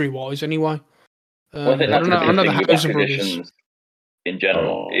 history-wise, anyway. Well, I think that's the I know the thing with Houser brothers. acquisitions in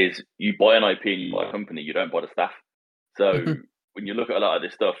general is you buy an IP and you buy a company, you don't buy the staff. So when you look at a lot of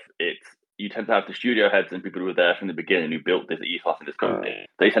this stuff, you tend to have the studio heads and people who were there from the beginning who built this ethos in this company.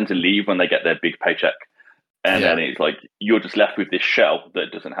 They tend to leave when they get their big paycheck. And then it's like you're just left with this shell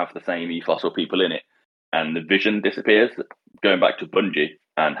that doesn't have the same ethos or people in it. And the vision disappears, going back to Bungie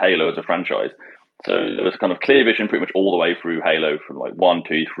and Halo as a franchise. So there was kind of clear vision pretty much all the way through Halo from like 1,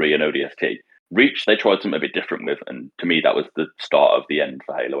 2, 3 and ODST. Reach, they tried something a bit different with, and to me that was the start of the end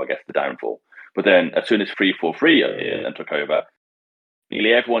for Halo, I guess, the downfall. But then as soon as 343 appeared and took over,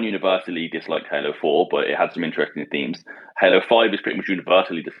 nearly everyone universally disliked Halo 4, but it had some interesting themes. Halo 5 is pretty much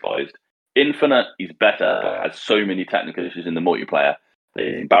universally despised. Infinite is better, but has so many technical issues in the multiplayer that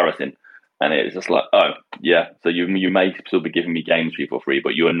it's embarrassing. And it's just like, oh yeah, so you may still be giving me games for free,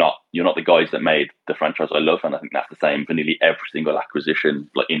 but you're not the guys that made the franchise I love, and I think that's the same for nearly every single acquisition,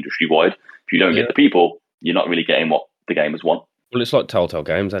 like industry wide. If you don't get the people, you're not really getting what the gamers want. Well, it's like Telltale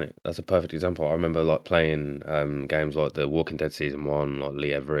Games, isn't it? That's a perfect example. I remember like playing games like The Walking Dead Season 1, like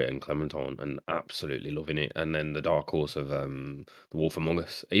Lee Everett and Clementine, and absolutely loving it. And then the dark horse of The Wolf Among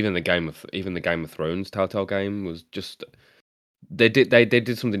Us. Even the Game of Thrones Telltale game was just they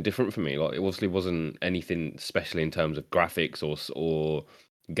did something different for me. Like it obviously wasn't anything special in terms of graphics or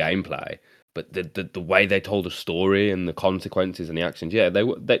gameplay, but the way they told a story and the consequences and the actions, yeah,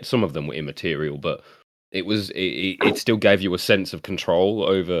 some of them were immaterial, but it still gave you a sense of control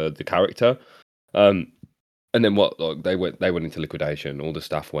over the character. And then they went into liquidation. All the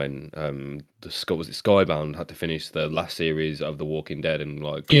staff went. Was it Skybound had to finish the last series of The Walking Dead and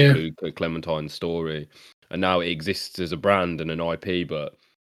like conclude Clementine's story, and now it exists as a brand and an IP. But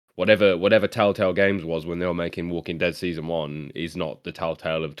whatever Telltale Games was when they were making Walking Dead Season 1 is not the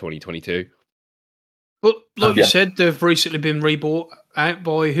Telltale of 2022. But like you said, they've recently been rebought out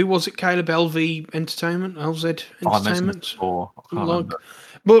by, who was it? Caleb LV Entertainment, LZ Entertainment.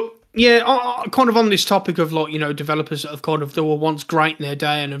 But yeah, I kind of on this topic of like, developers that have they were once great in their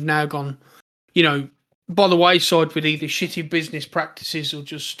day and have now gone, by the wayside with either shitty business practices or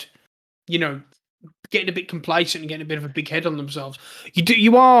just, getting a bit complacent and getting a bit of a big head on themselves. You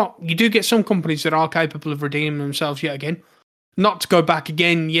do get some companies that are capable of redeeming themselves yet again. Not to go back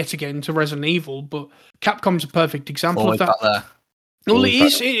yet again to Resident Evil, but Capcom's a perfect example of that. Well, it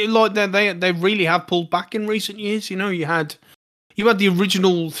is like they really have pulled back in recent years. You had the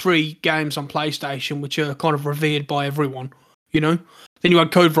original 3 games on PlayStation, which are kind of revered by everyone. Then you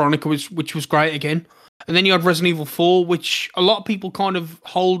had Code Veronica, which was great again, and then you had Resident Evil 4, which a lot of people kind of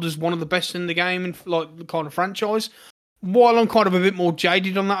hold as one of the best in the game and like the kind of franchise. While I'm kind of a bit more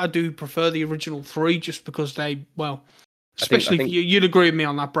jaded on that, I do prefer the original 3 just because especially if you'd agree with me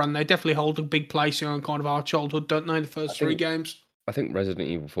on that, Brand. They definitely hold a big place in kind of our childhood, don't they? The first 3 games. I think Resident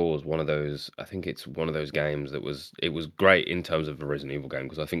Evil 4 was one of those. I think it's one of those games that was great in terms of a Resident Evil game,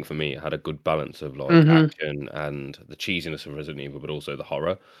 because I think for me it had a good balance of like action and the cheesiness of Resident Evil, but also the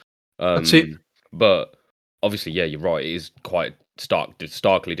horror. That's it. But obviously, yeah, you're right. It is quite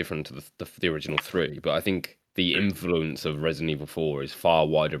starkly different to the original 3. But I think the influence of Resident Evil 4 is far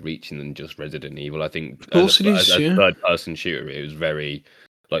wider reaching than just Resident Evil. I think as a third-person shooter, it was very,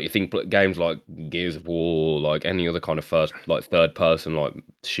 like, you think games like Gears of War, like any other kind of third-person like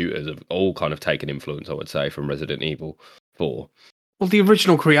shooters have all kind of taken influence, I would say, from Resident Evil 4. Well, the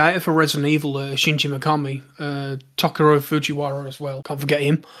original creator for Resident Evil, Shinji Mikami, Takeru Fujiwara as well, can't forget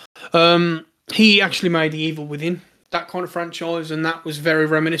him. He actually made The Evil Within, that kind of franchise, and that was very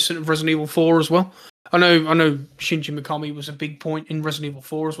reminiscent of Resident Evil 4 as well. I know Shinji Mikami was a big point in Resident Evil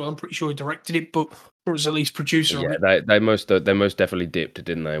 4 as well. I'm pretty sure he directed it, but or was at least producer of it. Yeah, they most definitely dipped,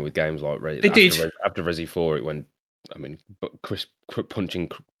 didn't they, with games like They did. After Resi 4, it went. I mean, Chris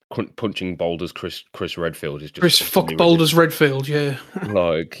punching boulders, Chris Redfield is just Chris fuck boulders Redfield, yeah.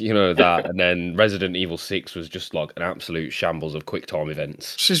 Like, you know that, and then Resident Evil 6 was just like an absolute shambles of quick time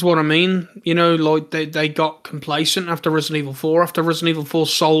events. This is what I mean. You know, like they got complacent after Resident Evil 4. After Resident Evil 4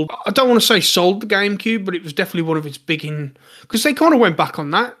 sold, I don't want to say sold the GameCube, but it was definitely one of its big in because they kind of went back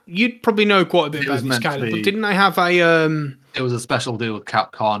on that. You'd probably know quite a bit about this, Caleb, but didn't they have a It was a special deal with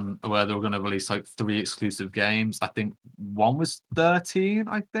Capcom where they were going to release like 3 exclusive games. I think one was 13.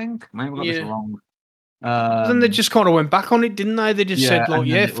 I think maybe I got this wrong. Then they just kind of went back on it, didn't they? They just said like,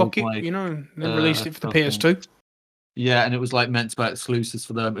 "Yeah, fuck it," like, you know, and then released it for the PS2. Yeah, and it was like meant to be exclusives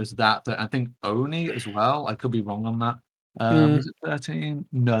for them. It was that I think Oni as well. I could be wrong on that. Was it 13?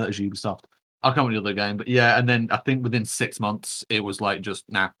 No, that was Ubisoft. I can't remember the other game, but yeah. And then I think within 6 months, it was like just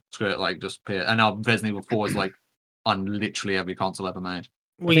screw it, like just appear. And now Resident Evil 4 is like on literally every console ever made.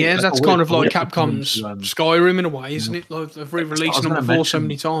 Well, yeah, that's kind of like Capcom's Skyrim in a way, isn't it? Like they've re-released number 4 so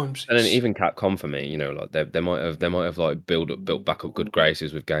many times. And then even Capcom, for me, you know, like they might have like built back up good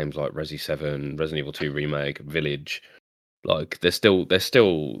graces with games like Resi 7, Resident Evil 2 remake, Village. Like they're still.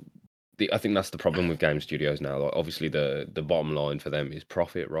 I think that's the problem with game studios now. Like obviously the bottom line for them is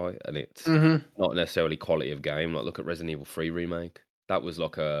profit, right? And it's not necessarily quality of game. Like look at Resident Evil 3 remake. That was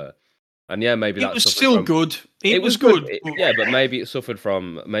like a. And yeah, maybe it was still good. It was good. Yeah, but maybe it suffered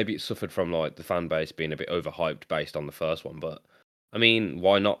from like the fan base being a bit overhyped based on the first one. But I mean,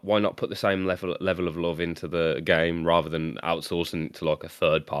 why not put the same level of love into the game rather than outsourcing it to like a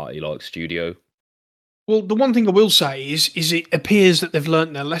third party like studio? Well, the one thing I will say is it appears that they've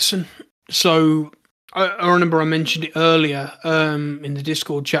learnt their lesson. So I remember I mentioned it earlier in the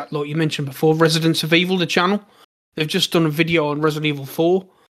Discord chat, like you mentioned before, Residents of Evil, the channel. They've just done a video on Resident Evil 4.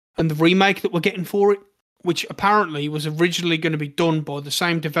 And the remake that we're getting for it, which apparently was originally going to be done by the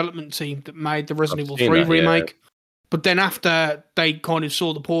same development team that made the Resident Evil 3 remake. Yeah. But then after they kind of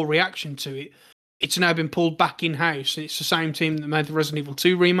saw the poor reaction to it, it's now been pulled back in-house. It's the same team that made the Resident Evil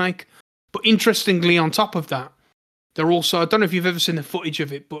 2 remake. But interestingly, on top of that, they're also, I don't know if you've ever seen the footage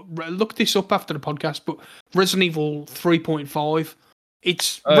of it, but look this up after the podcast, but Resident Evil 3.5...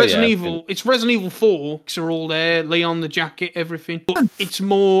 It's Resident Evil. It's Resident Evil 4 because they're all there. Leon, the jacket, everything. But it's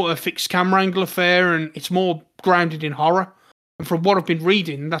more a fixed camera angle affair, and it's more grounded in horror. And from what I've been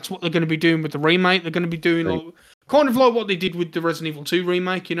reading, that's what they're going to be doing with the remake. They're going to be doing like, kind of like what they did with the Resident Evil 2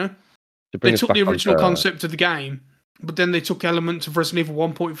 remake. You know, they took the original concept of the game, but then they took elements of Resident Evil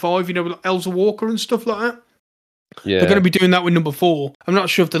 1.5. You know, with like Elsa Walker and stuff like that. Yeah, they're going to be doing that with number 4. I'm not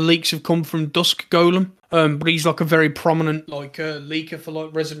sure if the leaks have come from Dusk Golem, but he's like a very prominent like leaker for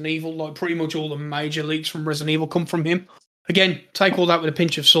like Resident Evil. Like pretty much all the major leaks from Resident Evil come from him. Again, take all that with a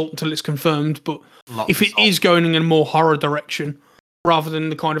pinch of salt until it's confirmed. But if it is going in a more horror direction rather than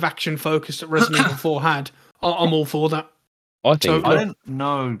the kind of action focus that Resident Evil 4 had, I'm all for that. I don't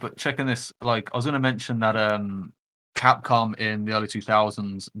know, but checking this, like I was going to mention that Capcom in the early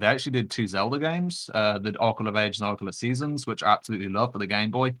 2000s, they actually did 2 Zelda games, the Oracle of Age and Oracle of Seasons, which I absolutely love for the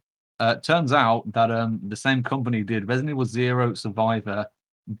Game Boy. Turns out that the same company did Resident Evil 0, Survivor,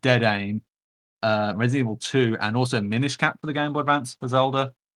 Dead Aim, Resident Evil 2, and also Minish Cap for the Game Boy Advance for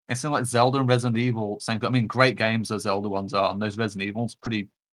Zelda. It seems like Zelda and Resident Evil, same. I mean, great games those Zelda ones are, and those Resident Evils, pretty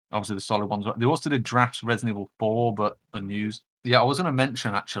obviously the solid ones. They also did drafts Resident Evil 4, but unused. Yeah, I was going to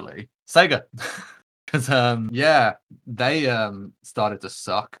mention actually Sega. Because, they started to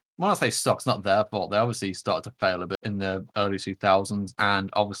suck. When I say suck, it's not their fault. They obviously started to fail a bit in the early 2000s. And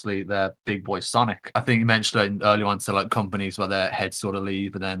obviously, their big boy Sonic. I think you mentioned earlier on to like companies where their heads sort of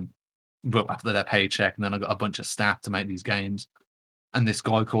leave and then after their paycheck. And then I got a bunch of staff to make these games. And this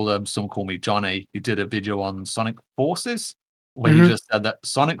guy called, some call me Johnny, he did a video on Sonic Forces. Where he just said that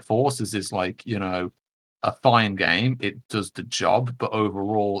Sonic Forces is like, you know, a fine game. It does the job. But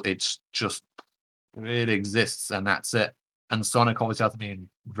overall, it's just... it exists and that's it. And Sonic obviously hasn't been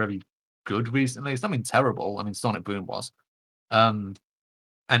very good recently. It's not been terrible. I mean, Sonic Boom was. And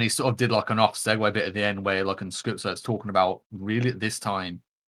he sort of did like an off segue bit at the end where like in script, so it's talking about really at this time,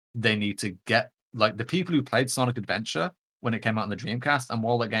 they need to get like the people who played Sonic Adventure when it came out on the Dreamcast. And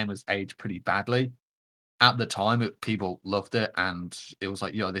while that game was aged pretty badly, at the time, people loved it. And it was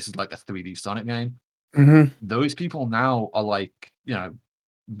like, this is like a 3D Sonic game. Those people now are like,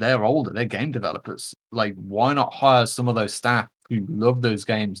 they're older, they're game developers. Like, why not hire some of those staff who love those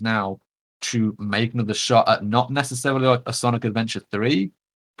games now to make another shot at not necessarily like a Sonic Adventure 3,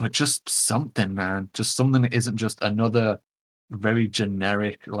 but just something, man. Just something that isn't just another very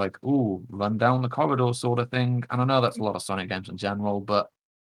generic, like, ooh, run down the corridor sort of thing. And I know that's a lot of Sonic games in general, but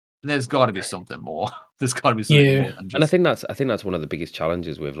there's got to be something more. There's got to be something more than just. And I think that's one of the biggest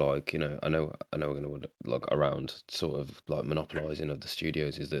challenges with, like, I know we're going to look around sort of like monopolizing of the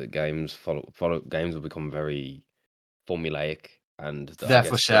studios, is that games games will become very formulaic, and they're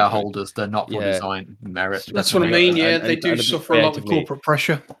for shareholders. They're not for design merit. That's what I mean. Yeah, they do suffer a lot with corporate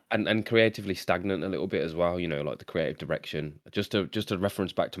pressure, and creatively stagnant a little bit as well. Like the creative direction. Just to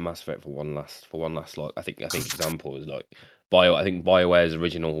reference back to Mass Effect for one last like I think example is like I think BioWare's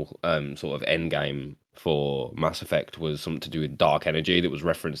original sort of end game for Mass Effect was something to do with dark energy that was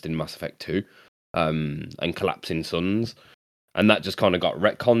referenced in Mass Effect 2, and collapsing suns. And that just kind of got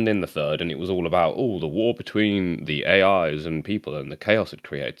retconned in the third, and it was all about, the war between the AIs and people and the chaos it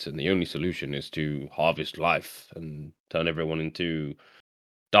creates, and the only solution is to harvest life and turn everyone into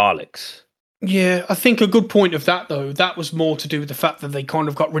Daleks. Yeah, I think a good point of that, though, that was more to do with the fact that they kind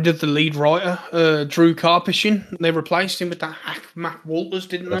of got rid of the lead writer, Drew Karpyshyn. They replaced him with that hack Matt Walters,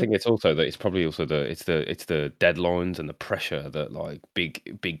 didn't they? I think it's also that it's probably also the deadlines and the pressure that like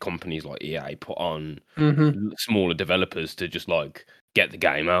big companies like EA put on smaller developers to just like get the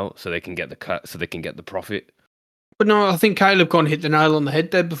game out so they can get the cut, so they can get the profit. But no, I think Caleb kind of hit the nail on the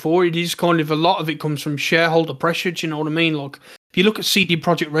head there before. It is kind of a lot of it comes from shareholder pressure. Do you know what I mean? Like, if you look at CD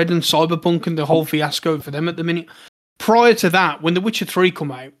Projekt Red and Cyberpunk and the whole fiasco for them at the minute, prior to that, when The Witcher 3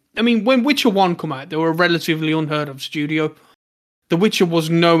 come out, I mean, when Witcher 1 come out, they were a relatively unheard of studio. The Witcher was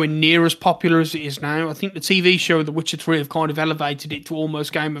nowhere near as popular as it is now. I think the TV show The Witcher 3 have kind of elevated it to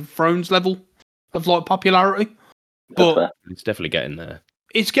almost Game of Thrones level of like popularity. But it's definitely getting there.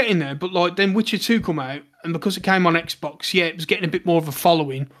 It's getting there, but like then Witcher 2 come out, and because it came on Xbox, it was getting a bit more of a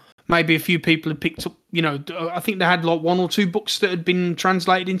following. Maybe a few people had picked up, I think they had like 1 or 2 books that had been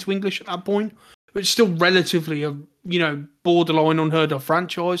translated into English at that point. But it's still relatively a, borderline unheard of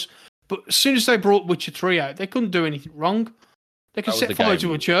franchise. But as soon as they brought Witcher 3 out, they couldn't do anything wrong. They could set fire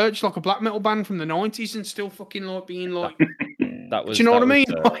to a church like a black metal band from the 90s and still fucking like being like... That was, do you know what I mean?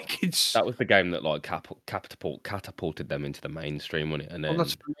 That was the game that like catapulted them into the mainstream, wasn't it? And then,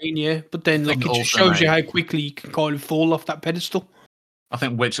 that's what I mean, yeah. But then like, it just shows you how quickly you can kind of fall off that pedestal. I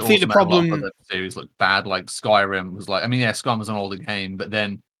think Witcher also made a lot of the series look bad. Like Skyrim was like, Skyrim was an older game, but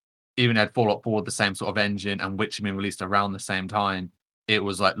then even had Fallout 4 the same sort of engine and Witcher being released around the same time. It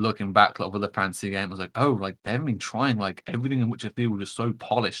was like looking back like with the fantasy game, it was like, like they've been trying like everything in Witcher 3 was just so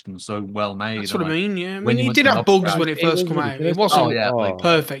polished and so well made. That's what I mean, yeah. I mean, it did have bugs when it first came out. It wasn't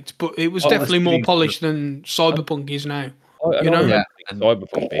perfect, but it was definitely more polished than Cyberpunk is now.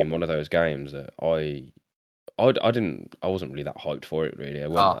 Cyberpunk being one of those games that I wasn't really that hyped for it, really.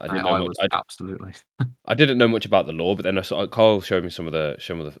 Absolutely. I didn't know much about the lore, but then Carl showed me some of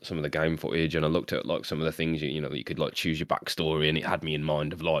the game footage, and I looked at like some of the things that you could like choose your backstory, and it had me in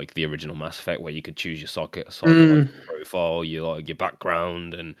mind of like the original Mass Effect, where you could choose your profile, your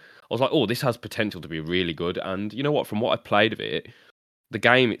background, and I was like, this has potential to be really good. And you know what? From what I played of it, the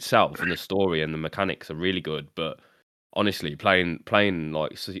game itself and the story and the mechanics are really good, but honestly, playing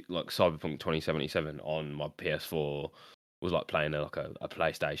like Cyberpunk 2077 on my PS4 was like playing a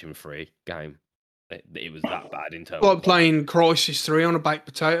PlayStation 3 game. It was that bad in terms. Like playing Crysis 3 on a baked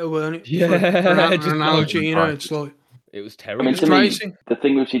potato, weren't it? Yeah, for an analogy, it's like it was terrible. I mean, crazy. The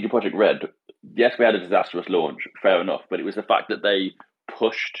thing with CD Projekt Red, yes, we had a disastrous launch, fair enough, but it was the fact that they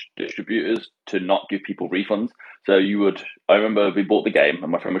pushed distributors to not give people refunds. So I remember we bought the game,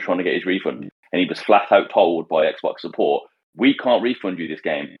 and my friend was trying to get his refund, and he was flat out told by Xbox support, we can't refund you this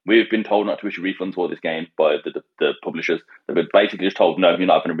game. We've been told not to issue refunds for this game by the publishers. They've been basically just told, no, you're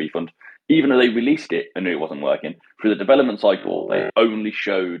not having a refund. Even though they released it and knew it wasn't working, through the development cycle, they only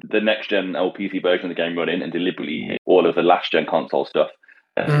showed the next-gen PC version of the game running and deliberately all of the last-gen console stuff.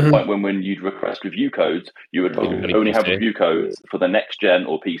 To the point when you'd request review codes, you would only have review codes for the next-gen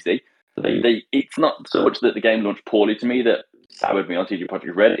or PC. So it's not so much that the game launched poorly to me that soured me on CD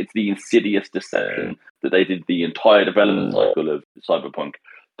Projekt Red. It's the insidious deception that they did the entire development cycle of Cyberpunk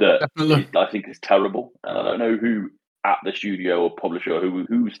that I think is terrible. And I don't know who at the studio or publisher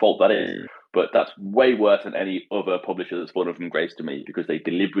whose fault that is, but that's way worse than any other publisher that's fallen from grace to me, because they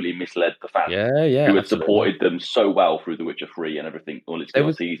deliberately misled the fans who had supported them so well through The Witcher 3 and everything, all its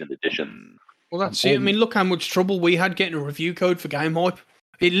DLCs and additions. Well, that's it. I mean, look how much trouble we had getting a review code for Game Hype.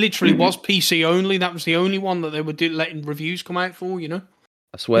 It literally was PC only. That was the only one that they were letting reviews come out for, I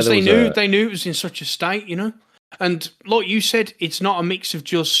swear they knew it was in such a state, And like you said, it's not a mix of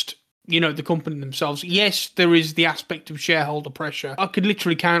just, the company themselves. Yes, there is the aspect of shareholder pressure. I could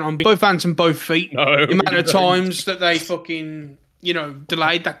literally count on both hands and both feet the amount of times that they fucking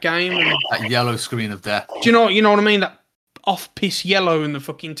delayed that game. And that yellow screen of death. do you know what I mean? That off-piss yellow in the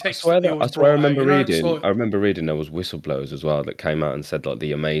fucking text. I that swear I remember out, reading. like, I remember reading there was whistleblowers as well that came out and said like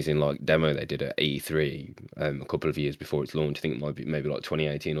the amazing like demo they did at E3 a couple of years before its launch. I think it might be maybe like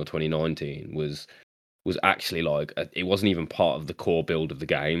 2018 or 2019 was actually like it wasn't even part of the core build of the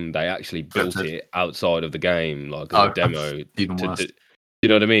game. They actually built it outside of the game, like as a demo. Even worse. You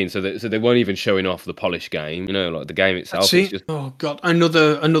know what I mean? So they weren't even showing off the polished game. Like the game itself. See? It's just Oh god,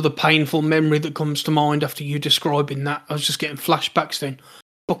 another painful memory that comes to mind after you describing that. I was just getting flashbacks then.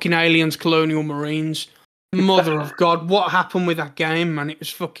 Fucking aliens, colonial marines. Mother of God, what happened with that game, man? It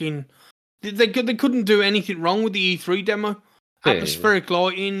was fucking. They couldn't do anything wrong with the E3 demo. Atmospheric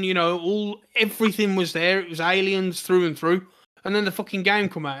lighting, everything was there. It was aliens through and through. And then the fucking game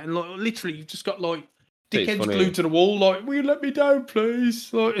come out, and like literally, you've just got like dickheads glued to the wall, like, will you let me down,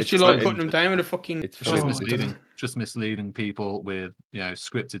 please? Like, it's just like putting them down with a fucking. It's just misleading. Just misleading people with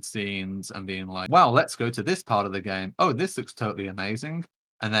scripted scenes and being like, "Wow, let's go to this part of the game. Oh, this looks totally amazing,"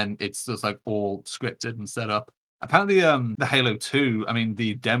 and then it's just like all scripted and set up. Apparently, the Halo 2, I mean,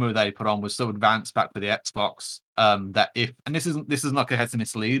 the demo they put on was so advanced back for the Xbox that this is not a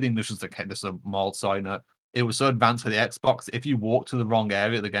misleading. This is a mild side note. It was so advanced for the Xbox. If you walk to the wrong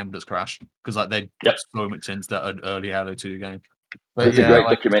area, the game does crash because like they put so much into that early Halo 2 game. But there's a great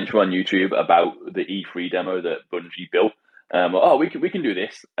documentary on YouTube about the E3 demo that Bungie built. We can do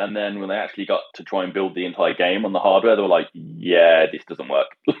this, and then when they actually got to try and build the entire game on the hardware, they were like, "Yeah, this doesn't work.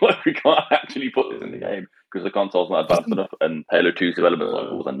 We can't actually put this in the game because the console's not advanced enough." And Halo 2's development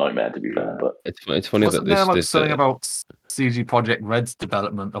cycle was a nightmare, to be fair. But it's funny that there's something about CG Projekt Red's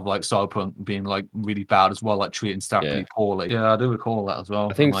development of like Cyberpunk being like really bad as well, like treating staff really poorly. Yeah, I do recall that as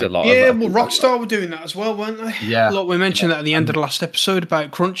well. I think it's a lot. Rockstar were doing that as well, weren't they? Yeah, like we mentioned that at the end of the last episode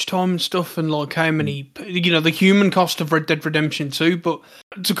about crunch time and stuff, and like how many, the human cost of Red Dead Redemption 2. But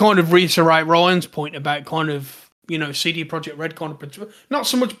to kind of reiterate Ryan's point about kind of CD Projekt Red kind of not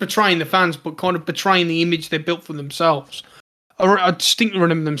so much betraying the fans, but kind of betraying the image they built for themselves. I distinctly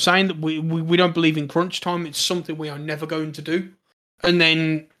remember them saying that we don't believe in crunch time. It's something we are never going to do. And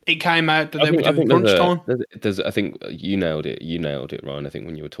then it came out that they were doing crunch time. I think you nailed it. You nailed it, Ryan. I think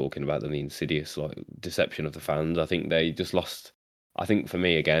when you were talking about the insidious deception of the fans, I think they just lost. I think for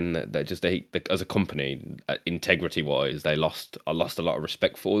me again, they as a company, integrity wise, I lost a lot of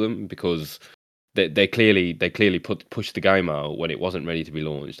respect for them because they clearly pushed the game out when it wasn't ready to be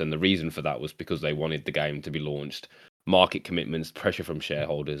launched, and the reason for that was because they wanted the game to be launched. Market commitments, pressure from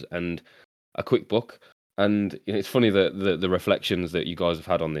shareholders, and a quick buck. And it's funny that the reflections that you guys have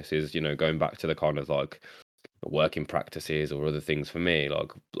had on this is, going back to the kind of like working practices or other things for me,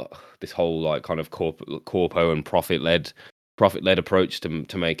 like this whole like kind of corpo and profit led approach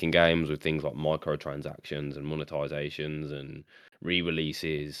to making games with things like microtransactions and monetizations and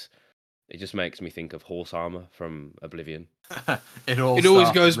re-releases. It just makes me think of Horse Armour from Oblivion. It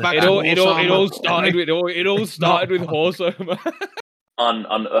always goes back. It all started with Horse Armour.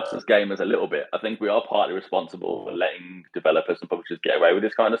 On us as gamers, a little bit. I think we are partly responsible for letting developers and publishers get away with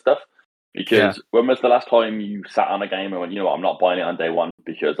this kind of stuff. Because when was the last time you sat on a game and went, I'm not buying it on day one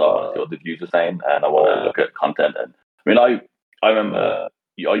because I want to see what the views are saying and I want to look at content. And I mean, I remember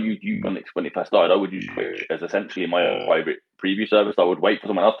when it first started, I would use Twitch as essentially my own private preview service. I would wait for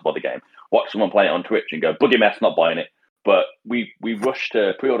someone else to buy the game, watch someone play it on Twitch and go, buggy mess, not buying it. But we rush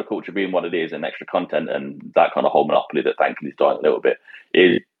to pre-order culture being what it is and extra content and that kind of whole monopoly that thankfully is dying a little bit.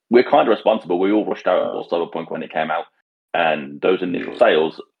 We're kind of responsible. We all rushed out for Cyberpunk when it came out. And those initial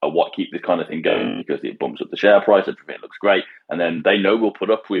sales are what keep this kind of thing going because it bumps up the share price, everything looks great. And then they know we'll put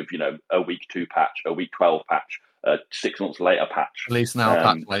up with, a week 2 patch, a week 12 patch, a 6 months later patch. At least now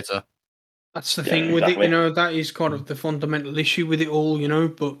patch later. That's the thing with it, that is kind of the fundamental issue with it all,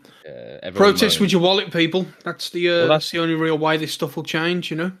 but protest with your wallet, people. That's the only real way this stuff will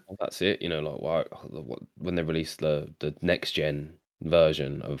change, Well, that's it, when they release the next gen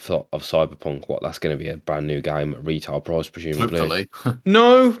version of Cyberpunk, that's going to be a brand new game at retail price, presumably.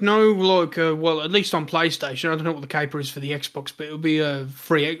 No, at least on PlayStation. I don't know what the caper is for the Xbox, but it'll be a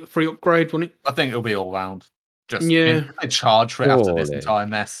free upgrade, won't it? I think it'll be all round. They charge for it after this entire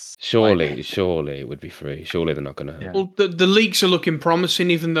mess. Surely it would be free. Surely they're not going to. Well, the leaks are looking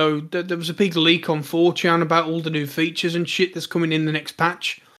promising, even though there was a big leak on 4chan about all the new features and shit that's coming in the next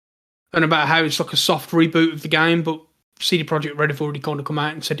patch, and about how it's like a soft reboot of the game. But CD Projekt Red have already kind of come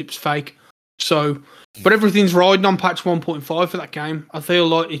out and said it was fake. So, but everything's riding on patch 1.5 for that game. I feel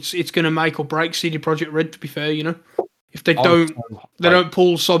like it's going to make or break CD Projekt Red. To be fair, if they don't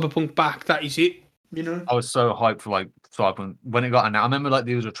pull Cyberpunk back, that is it. I was so hyped for like Cyberpunk when it got announced. I remember like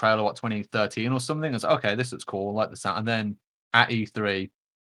there was a trailer 2013 or something. I was like, okay, this looks cool, like the sound. And then at E3,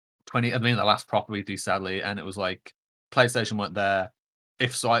 the last proper E3, sadly, and it was like PlayStation weren't there.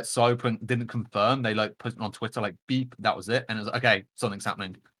 If Cyberpunk didn't confirm, they like put it on Twitter like beep, that was it, and it was like, okay, something's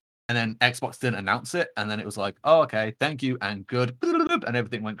happening. And then Xbox didn't announce it, and then it was like, oh, okay, thank you and good, and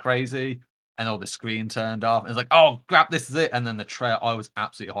everything went crazy, and all the screen turned off. And it's like, oh crap, this is it. And then the trailer, I was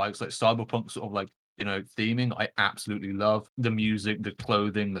absolutely hyped. It's like Cyberpunk sort of like, theming. I absolutely love the music, the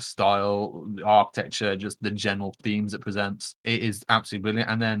clothing, the style, the architecture, just the general themes it presents. It is absolutely brilliant.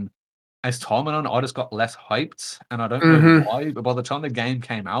 And then as time went on, I just got less hyped, and I don't know why. But by the time the game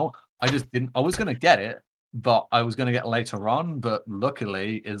came out, I just didn't. I was gonna get it, but I was gonna get later on. But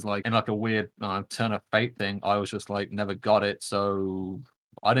luckily, is like in like a weird turn of fate thing. I was just like never got it, so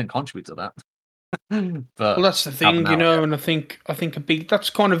I didn't contribute to that. But well, that's the thing, and I think that's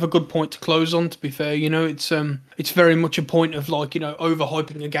kind of a good point to close on. To be fair, it's very much a point of like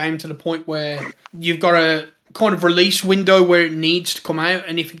overhyping a game to the point where you've got a kind of release window where it needs to come out,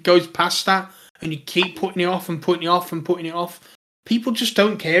 and if it goes past that and you keep putting it off and putting it off and putting it off, people just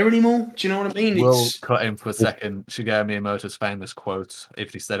don't care anymore. Do you know what I mean? We'll cut in for a second. Shigeru Miyamoto's famous quote,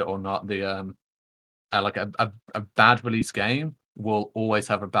 if he said it or not, the like a bad release game will always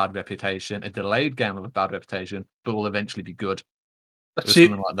have a bad reputation. A delayed game will have a bad reputation, but will eventually be good. That's it.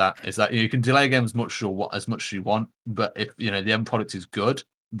 Something like that. Is that you can delay games as much as you want, but if the end product is good,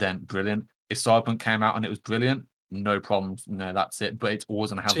 then brilliant. If Cyberpunk came out and it was brilliant, no problems. No, that's it. But it's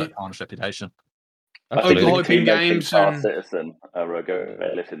always going to have that tarnished reputation. Overhyping games. Star Citizen, go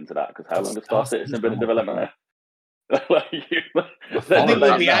listen to that, because how long has Star Citizen been in development now? I think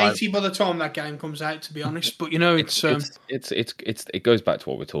they'll be 80 by the time that game comes out, to be honest. But it goes back to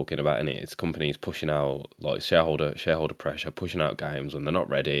what we're talking about, and it's companies pushing out like shareholder pressure, pushing out games when they're not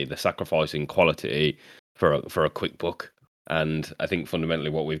ready. They're sacrificing quality for a quick buck. And I think fundamentally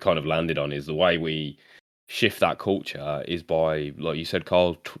what we've kind of landed on is the way we shift that culture is by, like you said,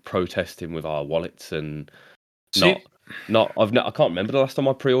 Carl, protesting with our wallets and I can't remember the last time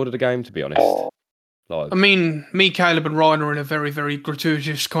I pre-ordered a game, to be honest. I mean, me, Caleb, and Ryan are in a very, very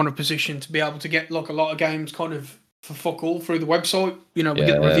gratuitous kind of position to be able to get like a lot of games kind of for fuck all through the website. We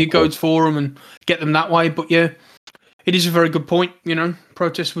get the review codes for them and get them that way. But yeah, it is a very good point.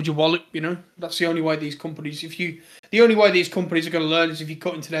 Protest with your wallet. That's the only way these companies. The only way these companies are going to learn is if you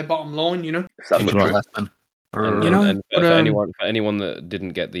cut into their bottom line. And for anyone that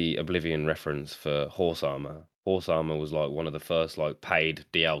didn't get the Oblivion reference for Horse Armour was like one of the first like paid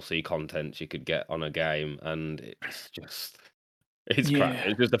DLC contents you could get on a game, and it's crap.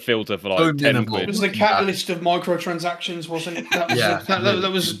 It's just a filter for like 10 quid. It was the catalyst of microtransactions, wasn't it?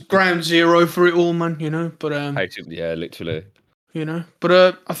 That was ground zero for it all, man. But literally.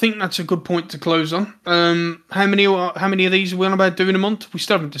 But I think that's a good point to close on. How many of these are we on about doing a month? We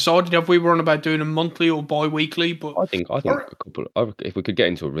still haven't decided, have we? We're on about doing a monthly or bi-weekly, but I think a couple. If we could get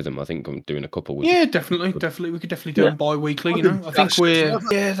into a rhythm, I think I'm doing a couple weeks. Yeah, definitely. We could definitely do them bi-weekly. I think that's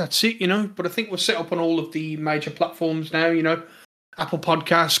it. But I think we're set up on all of the major platforms now. Apple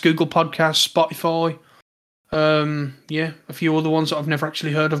Podcasts, Google Podcasts, Spotify. A few other ones that I've never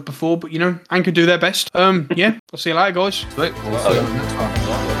actually heard of before, but Anchor do their best. I'll see you later, guys. Sweet. We'll see you next time.